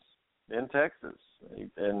Texas in Texas.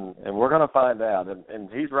 And we're going to find out. And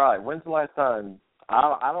he's right. When's the last time?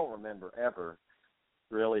 I don't remember ever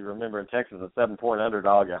really remembering Texas a 7-point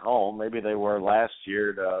underdog at home. Maybe they were last year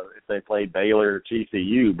if they played Baylor or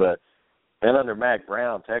TCU. But then under Mack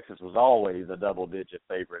Brown, Texas was always a double-digit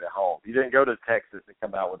favorite at home. You didn't go to Texas and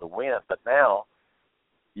come out with a win. But now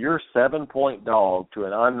you're 7-point dog to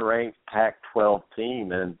an unranked Pac-12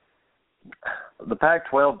 team. And the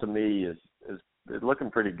Pac-12 to me is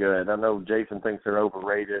looking pretty good. I know Jason thinks they're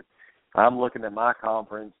overrated. I'm looking at my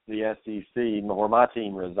conference, the SEC, where my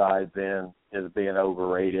team resides in, is being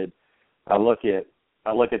overrated. I look at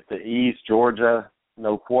the East, Georgia,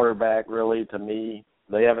 no quarterback really to me.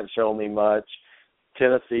 They haven't shown me much.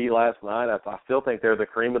 Tennessee last night, I still think they're the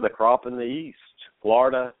cream of the crop in the East.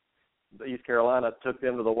 Florida, East Carolina took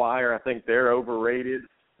them to the wire. I think they're overrated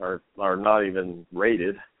or not even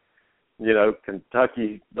rated.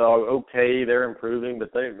 Kentucky, okay, they're improving,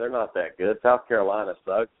 but they're not that good. South Carolina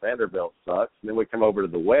sucks. Vanderbilt sucks. And then we come over to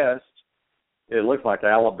the West. It looks like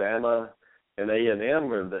Alabama and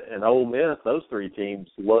A&M and Ole Miss, those 3 teams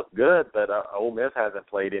look good, but Ole Miss hasn't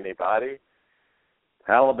played anybody.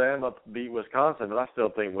 Alabama beat Wisconsin, but I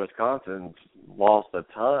still think Wisconsin's lost a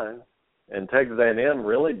ton. And Texas A&M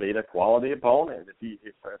really beat a quality opponent.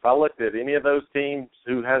 If I looked at any of those teams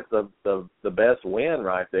who has the best win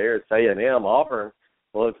right there, it's A&M. Auburn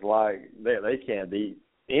looks like they can't beat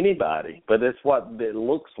anybody, but it's what it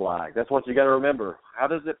looks like. That's what you got to remember. How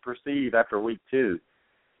does it perceive after week 2?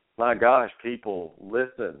 My gosh, people,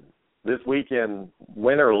 listen. This weekend,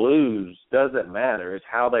 win or lose, doesn't matter. It's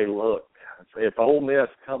how they look. If Ole Miss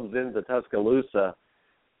comes into Tuscaloosa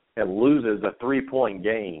and loses a 3-point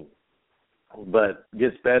game, but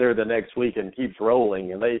gets better the next week and keeps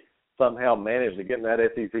rolling, and they somehow manage to get in that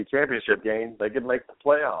SEC championship game, they could make the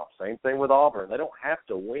playoffs. Same thing with Auburn. They don't have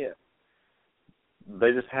to win.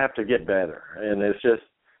 They just have to get better. And it's just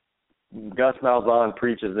Gus Malzahn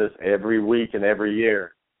preaches this every week and every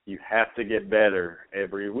year. You have to get better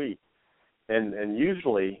every week. And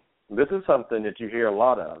usually this is something that you hear a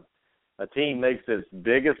lot of. A team makes its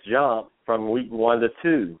biggest jump from week 1 to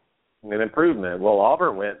 2, an improvement. Well,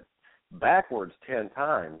 Auburn went backwards 10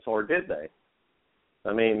 times, or did they?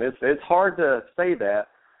 I mean, it's hard to say that.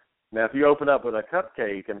 Now, if you open up with a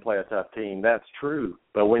cupcake and play a tough team, that's true.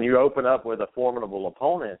 But when you open up with a formidable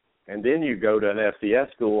opponent, and then you go to an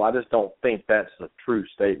FCS school, I just don't think that's a true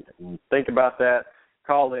statement. And think about that.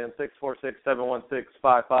 Call in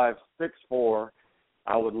 646-716-5564.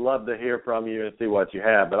 I would love to hear from you and see what you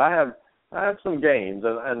have. But I have some games,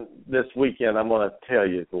 and this weekend I'm going to tell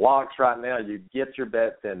you, the locks right now, you get your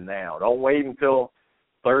bets in now. Don't wait until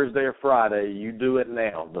Thursday or Friday. You do it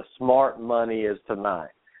now. The smart money is tonight.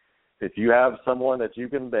 If you have someone that you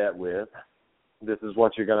can bet with, this is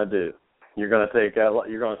what you're going to do. You're going to take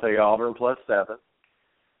Auburn +7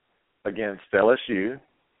 against LSU.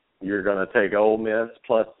 You're going to take Ole Miss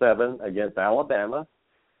 +7 against Alabama.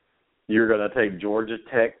 You're going to take Georgia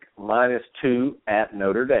Tech -2 at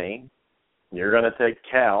Notre Dame. You're going to take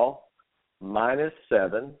Cal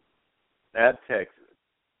 -7 at Texas.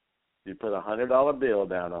 You put a $100 bill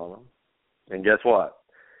down on them, and guess what?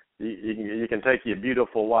 You can take your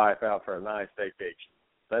beautiful wife out for a nice vacation.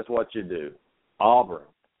 That's what you do. Auburn,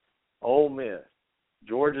 Ole Miss,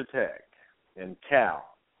 Georgia Tech, and Cal.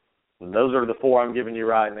 And those are the four I'm giving you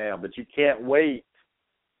right now. But you can't wait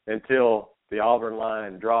until the Auburn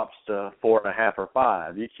line drops to 4.5 or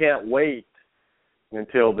 5. You can't wait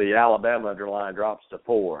until the Alabama line drops to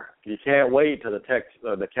 4. You can't wait till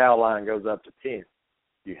the Cal line goes up to 10.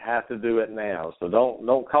 You have to do it now. So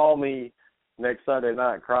don't call me next Sunday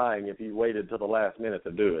night crying if you waited till the last minute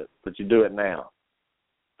to do it. But you do it now,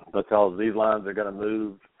 because these lines are going to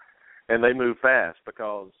move, and they move fast,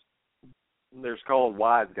 because there's called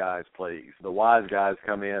wise guys plays. The wise guys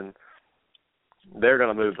come in, they're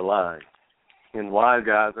going to move the line. And wise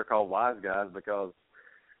guys are called wise guys because,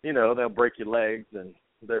 they'll break your legs, and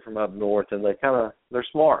they're from up north, and they're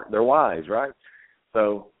smart. They're wise, right?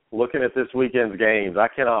 So looking at this weekend's games, I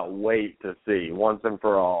cannot wait to see once and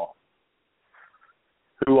for all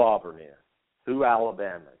who Auburn is, who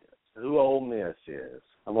Alabama is, who Ole Miss is.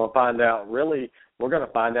 I'm going to find out, we're going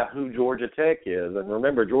to find out who Georgia Tech is. And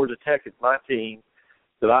remember, Georgia Tech is my team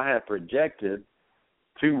that I have projected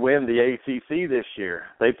to win the ACC this year.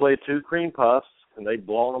 They played 2 cream puffs, and they've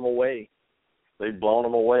blown them away. They've blown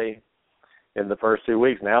them away in the first 2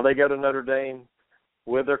 weeks. Now they go to Notre Dame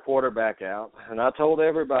with their quarterback out. And I told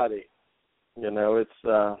everybody, it's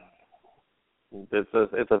a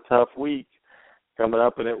tough week coming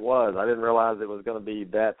up, and it was. I didn't realize it was going to be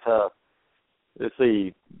that tough. Let's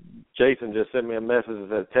see, Jason just sent me a message that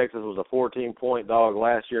said Texas was a 14-point dog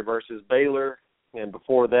last year versus Baylor, and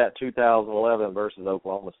before that, 2011 versus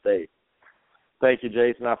Oklahoma State. Thank you,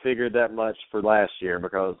 Jason. I figured that much for last year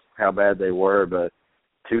because how bad they were, but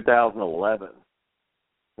 2011,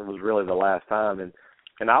 it was really the last time. And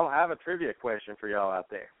I'll have a trivia question for y'all out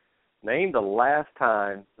there. Name the last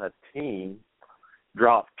time a team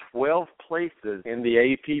dropped 12 places in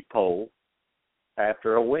the AP poll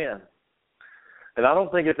after a win. And I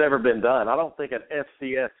don't think it's ever been done. I don't think an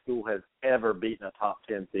FCS school has ever beaten a top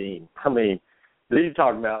 10 team. We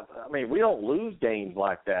don't lose games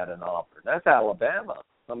like that in Auburn. That's Alabama.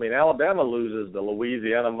 Alabama loses to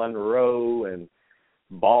Louisiana Monroe and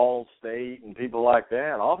Ball State and people like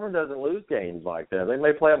that. Auburn doesn't lose games like that. They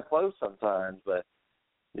may play them close sometimes, but,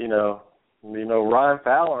 Ryan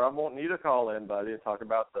Fowler, I'm wanting you to call in, buddy, and talk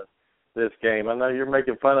about this game. I know you're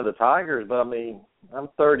making fun of the Tigers, but, I'm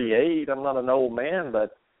 38. I'm not an old man,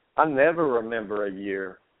 but I never remember a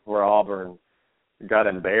year where Auburn got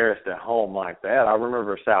embarrassed at home like that. I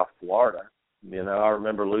remember South Florida. I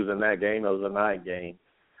remember losing that game. It was a night game.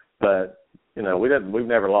 But, we've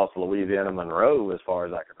never lost to Louisiana Monroe as far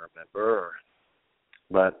as I can remember.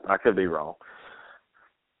 But I could be wrong.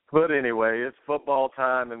 But anyway, it's football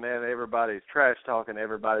time, and, man, everybody's trash talking.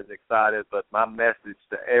 Everybody's excited. But my message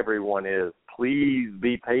to everyone is please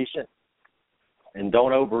be patient and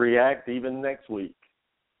don't overreact even next week.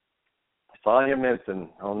 Sonia Minson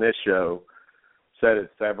on this show said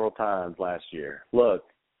it several times last year.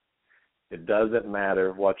 Look, it doesn't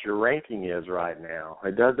matter what your ranking is right now.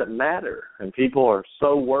 It doesn't matter. And people are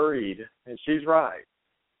so worried, and she's right.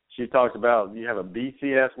 She talks about you have a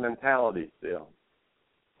BCS mentality still.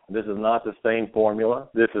 This is not the same formula.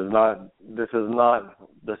 This is not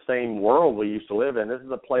the same world we used to live in. This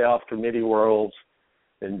is a playoff committee world,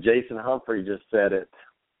 and Jason Humphrey just said it.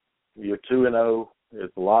 You're 2-0.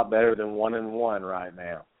 It's a lot better than 1-1 right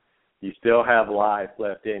now. You still have life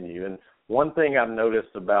left in you. And one thing I've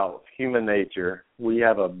noticed about human nature, we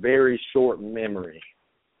have a very short memory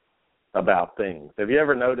about things. Have you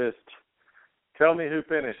ever noticed? Tell me who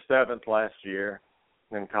finished 7th last year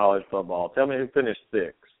in college football. Tell me who finished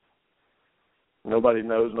 6th. Nobody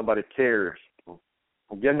knows. Nobody cares.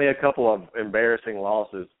 Give me a couple of embarrassing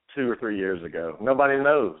losses 2 or 3 years ago. Nobody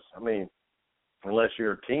knows. Unless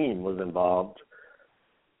your team was involved.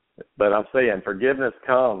 But I'm saying forgiveness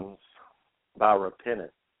comes by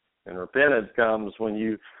repentance. And repentance comes when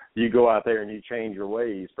you go out there and you change your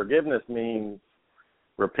ways. Forgiveness means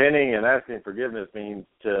repenting and asking forgiveness means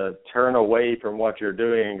to turn away from what you're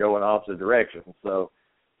doing and go in opposite direction. So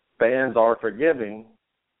fans are forgiving,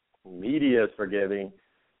 media is forgiving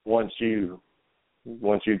once you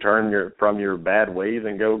turn from your bad ways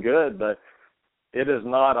and go good. But it is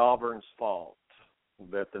not Auburn's fault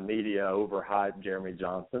that the media overhyped Jeremy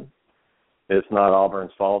Johnson. It's not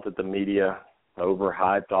Auburn's fault that the media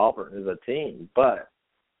overhyped Auburn as a team. But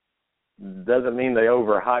doesn't mean they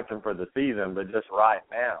overhyped him for the season, but just right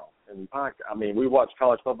now. And I mean, we watched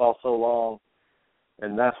college football so long,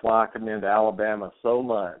 and that's why I commend Alabama so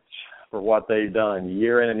much for what they've done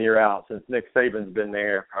year in and year out since Nick Saban's been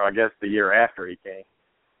there, or I guess the year after he came.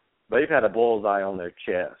 They've had a bullseye on their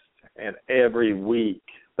chest, and every week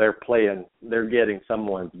they're getting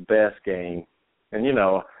someone's best game. And, you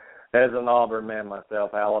know, as an Auburn man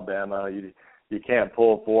myself, Alabama, you can't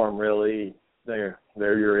pull for them really. They're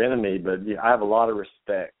your enemy, but I have a lot of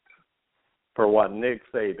respect for what Nick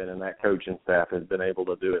Saban and that coaching staff has been able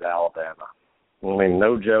to do at Alabama. I mean,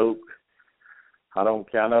 no joke. I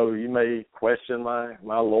know you may question my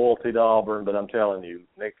loyalty to Auburn, but I'm telling you,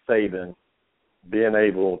 Nick Saban being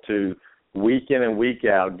able to week in and week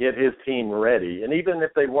out get his team ready, and even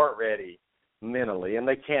if they weren't ready mentally, and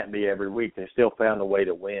they can't be every week, they still found a way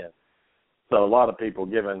to win. So a lot of people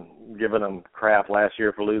giving them crap last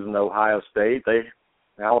year for losing to Ohio State.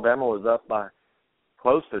 Alabama was up by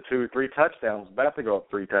close to 2 or 3 touchdowns, about to go up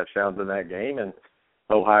 3 touchdowns in that game, and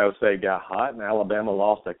Ohio State got hot, and Alabama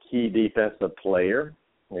lost a key defensive player,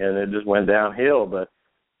 and it just went downhill. But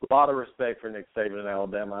a lot of respect for Nick Saban in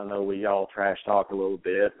Alabama. I know we all trash talk a little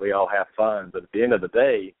bit. We all have fun. But at the end of the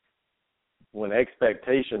day, when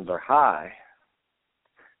expectations are high,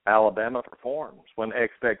 Alabama performs. When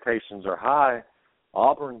expectations are high,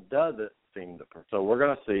 Auburn doesn't seem to. So we're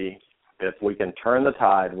going to see if we can turn the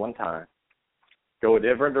tide one time, go a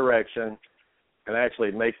different direction, and actually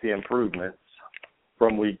make the improvements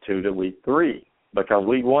from week 2 to week 3. Because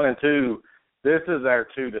week 1 and 2, this is our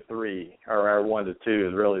 2 to 3, or our 1 to 2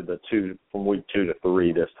 is really the 2 from week 2 to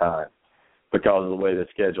 3 this time because of the way the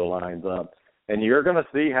schedule lines up. And you're going to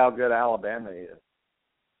see how good Alabama is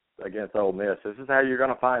against Ole Miss. This is how you're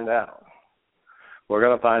going to find out. We're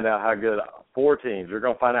going to find out how good 4 teams. We're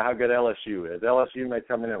going to find out how good LSU is. LSU may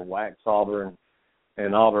come in and wax Auburn,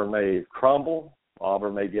 and Auburn may crumble.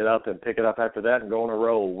 Auburn may get up and pick it up after that and go on a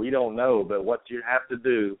roll. We don't know, but what you have to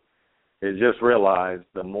do is just realize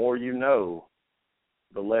the more you know,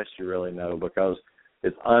 the less you really know, because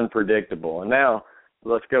it's unpredictable. And now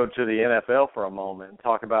let's go to the NFL for a moment and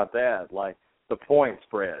talk about that, like the point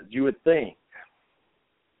spreads. You would think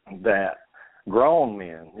that grown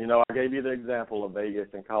men, I gave you the example of Vegas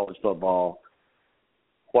and college football,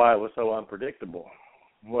 why it was so unpredictable.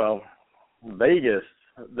 Well, Vegas,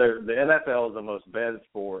 the NFL is the most betted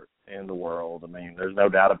sport in the world. I mean, there's no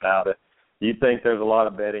doubt about it. You think there's a lot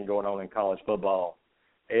of betting going on in college football,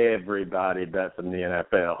 everybody bets in the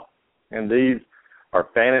NFL. And these are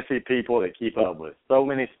fantasy people that keep up with so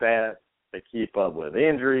many stats. They keep up with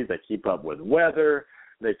injuries. They keep up with weather.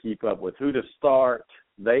 They keep up with who to start.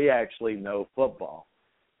 They actually know football,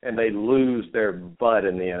 and they lose their butt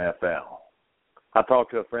in the NFL. I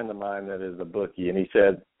talked to a friend of mine that is a bookie, and he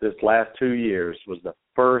said this last 2 years was the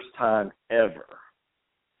first time ever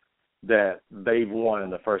that they've won in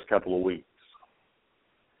the first couple of weeks.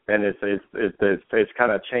 And it's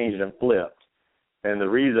kind of changed and flipped. And the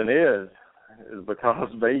reason is because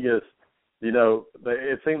Vegas,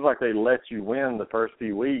 it seems like they let you win the first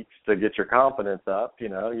few weeks to get your confidence up.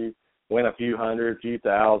 You win a few hundred, few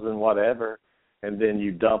thousand, whatever, and then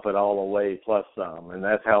you dump it all away plus some. And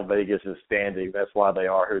that's how Vegas is standing. That's why they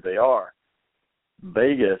are who they are.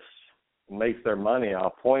 Vegas makes their money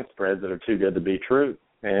off point spreads that are too good to be true.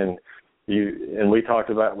 And we talked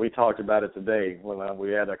about it today when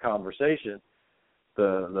we had a conversation.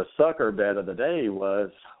 The sucker bet of the day was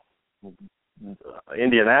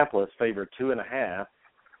Indianapolis favored 2.5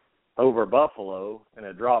 over Buffalo, and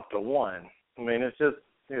it dropped to 1. I mean,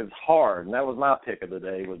 it's hard, and that was my pick of the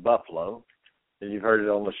day, was Buffalo. And you've heard it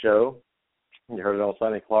on the show. You heard it on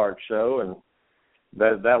Sonny Clark's show, and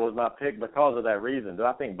that was my pick because of that reason. Do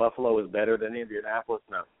I think Buffalo is better than Indianapolis?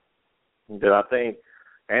 No. Did I think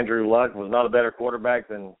Andrew Luck was not a better quarterback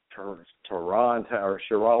than Tyrod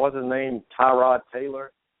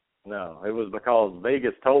Taylor? No. It was because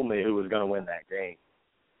Vegas told me who was going to win that game.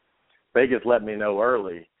 Vegas let me know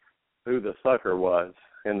early who the sucker was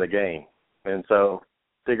in the game. And so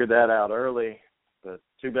figured that out early, but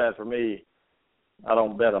too bad for me. I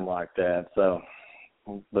don't bet them like that. So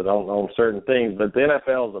but on certain things. But the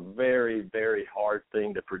NFL is a very, very hard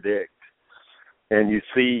thing to predict. And you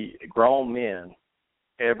see grown men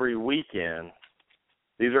every weekend.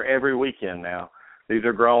 These are every weekend now. These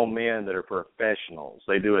are grown men that are professionals.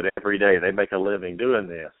 They do it every day. They make a living doing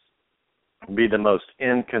this. Be the most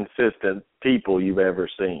inconsistent people you've ever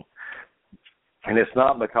seen. And it's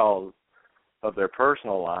not because of their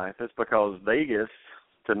personal life. It's because Vegas,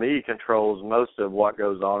 to me, controls most of what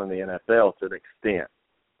goes on in the NFL to an extent.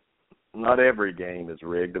 Not every game is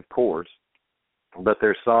rigged, of course, but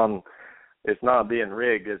there's some. It's not being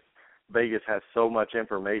rigged. It's Vegas has so much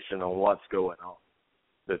information on what's going on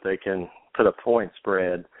that they can put a point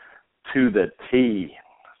spread to the T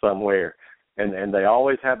somewhere. And they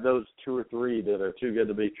always have those 2 or 3 that are too good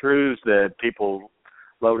to be trues that people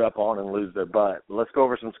load up on and lose their butt. Let's go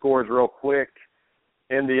over some scores real quick.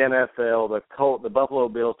 In the NFL, the Buffalo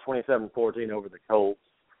Bills 27-14 over the Colts.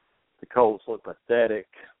 The Colts look pathetic.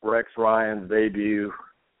 Rex Ryan's debut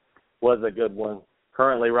was a good one.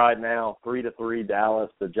 Currently, right now, 3-3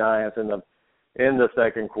 Dallas. The Giants in the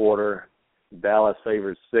second quarter. Dallas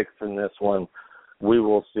favors 6 in this one. We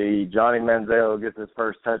will see. Johnny Manziel gets his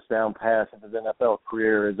first touchdown pass in his NFL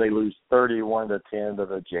career as they lose 31-10 to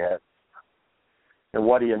the Jets. And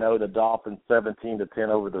what do you know? The Dolphins 17-10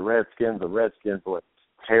 over the Redskins. The Redskins look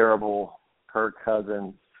terrible. Kirk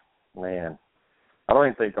Cousins, man, I don't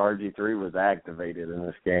even think RG3 was activated in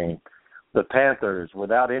this game. The Panthers,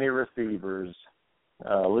 without any receivers,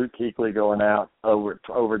 Luke Kuechly going out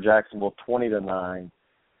over Jacksonville 20-9.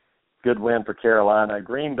 Good win for Carolina.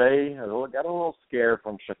 Green Bay got a little scared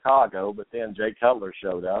from Chicago, but then Jay Cutler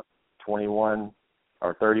showed up, 31-23.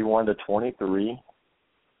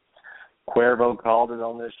 Cuervo called it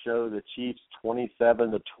on this show. The Chiefs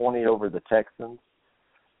 27-20 over the Texans.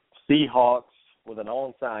 Seahawks with an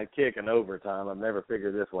onside kick in overtime. I've never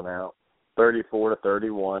figured this one out.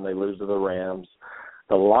 34-31. They lose to the Rams.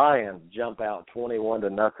 The Lions jump out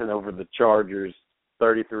 21-0 over the Chargers.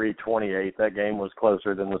 33-28. That game was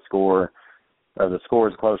closer than the score. The score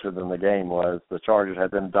is closer than the game was. The Chargers had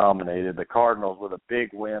them dominated. The Cardinals with a big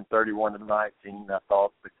win, 31-19. I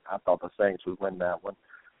thought the Saints would win that one.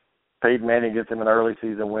 Peyton Manning gets him an early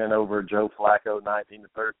season win over Joe Flacco,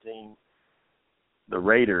 19-13. The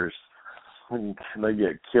Raiders, they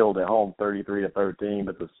get killed at home, 33-13.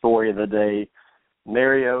 But the story of the day,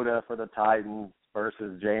 Mariota for the Titans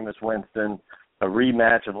versus Jameis Winston, a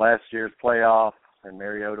rematch of last year's playoff. And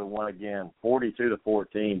Mariota won again,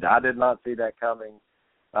 42-14. I did not see that coming.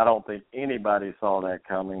 I don't think anybody saw that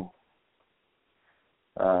coming.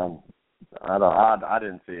 I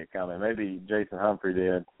didn't see it coming. Maybe Jason Humphrey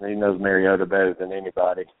did. He knows Mariota better than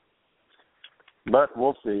anybody. But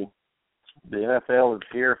we'll see. The NFL is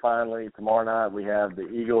here finally. Tomorrow night we have the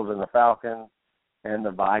Eagles and the Falcons and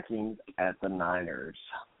the Vikings at the Niners.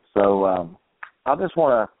 So I just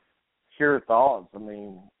want to hear your thoughts. I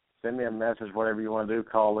mean, send me a message, whatever you want to do.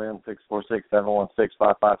 Call in,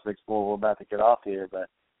 646-716-5564. We're about to get off here. But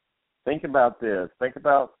think about this. Think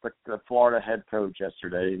about the Florida head coach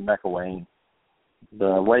yesterday, McElwain,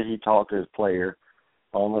 the way he talked to his player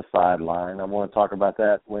on the sideline. I want to talk about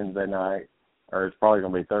that Wednesday night, or it's probably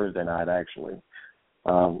going to be Thursday night, actually,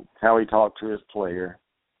 how he talked to his player.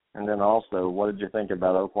 And then also, what did you think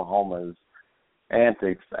about Oklahoma's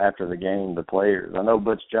antics after the game, the players? I know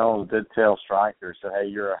Butch Jones did tell Stryker, said, hey,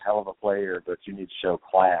 you're a hell of a player, but you need to show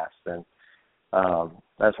class. And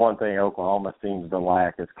that's one thing Oklahoma seems to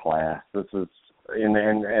lack is class. This is and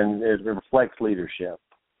it reflects leadership.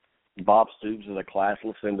 Bob Stoops is a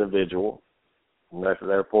classless individual. And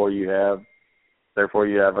therefore you have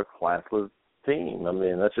a classless team. I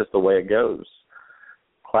mean, that's just the way it goes.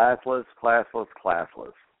 Classless.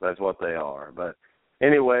 That's what they are. But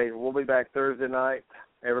anyway, we'll be back Thursday night.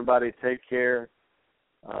 Everybody take care.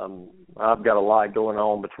 I've got a lot going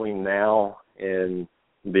on between now and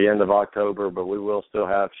the end of October, but we will still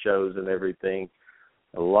have shows and everything.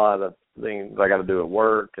 A lot of things I got to do at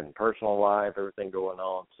work and personal life, everything going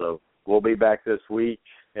on. So we'll be back this week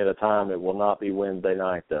at a time. It will not be Wednesday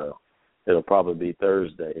night, though. It'll probably be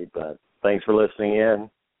Thursday. But thanks for listening in.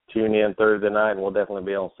 Tune in Thursday night, and we'll definitely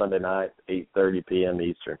be on Sunday night, 8:30 p.m.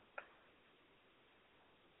 Eastern.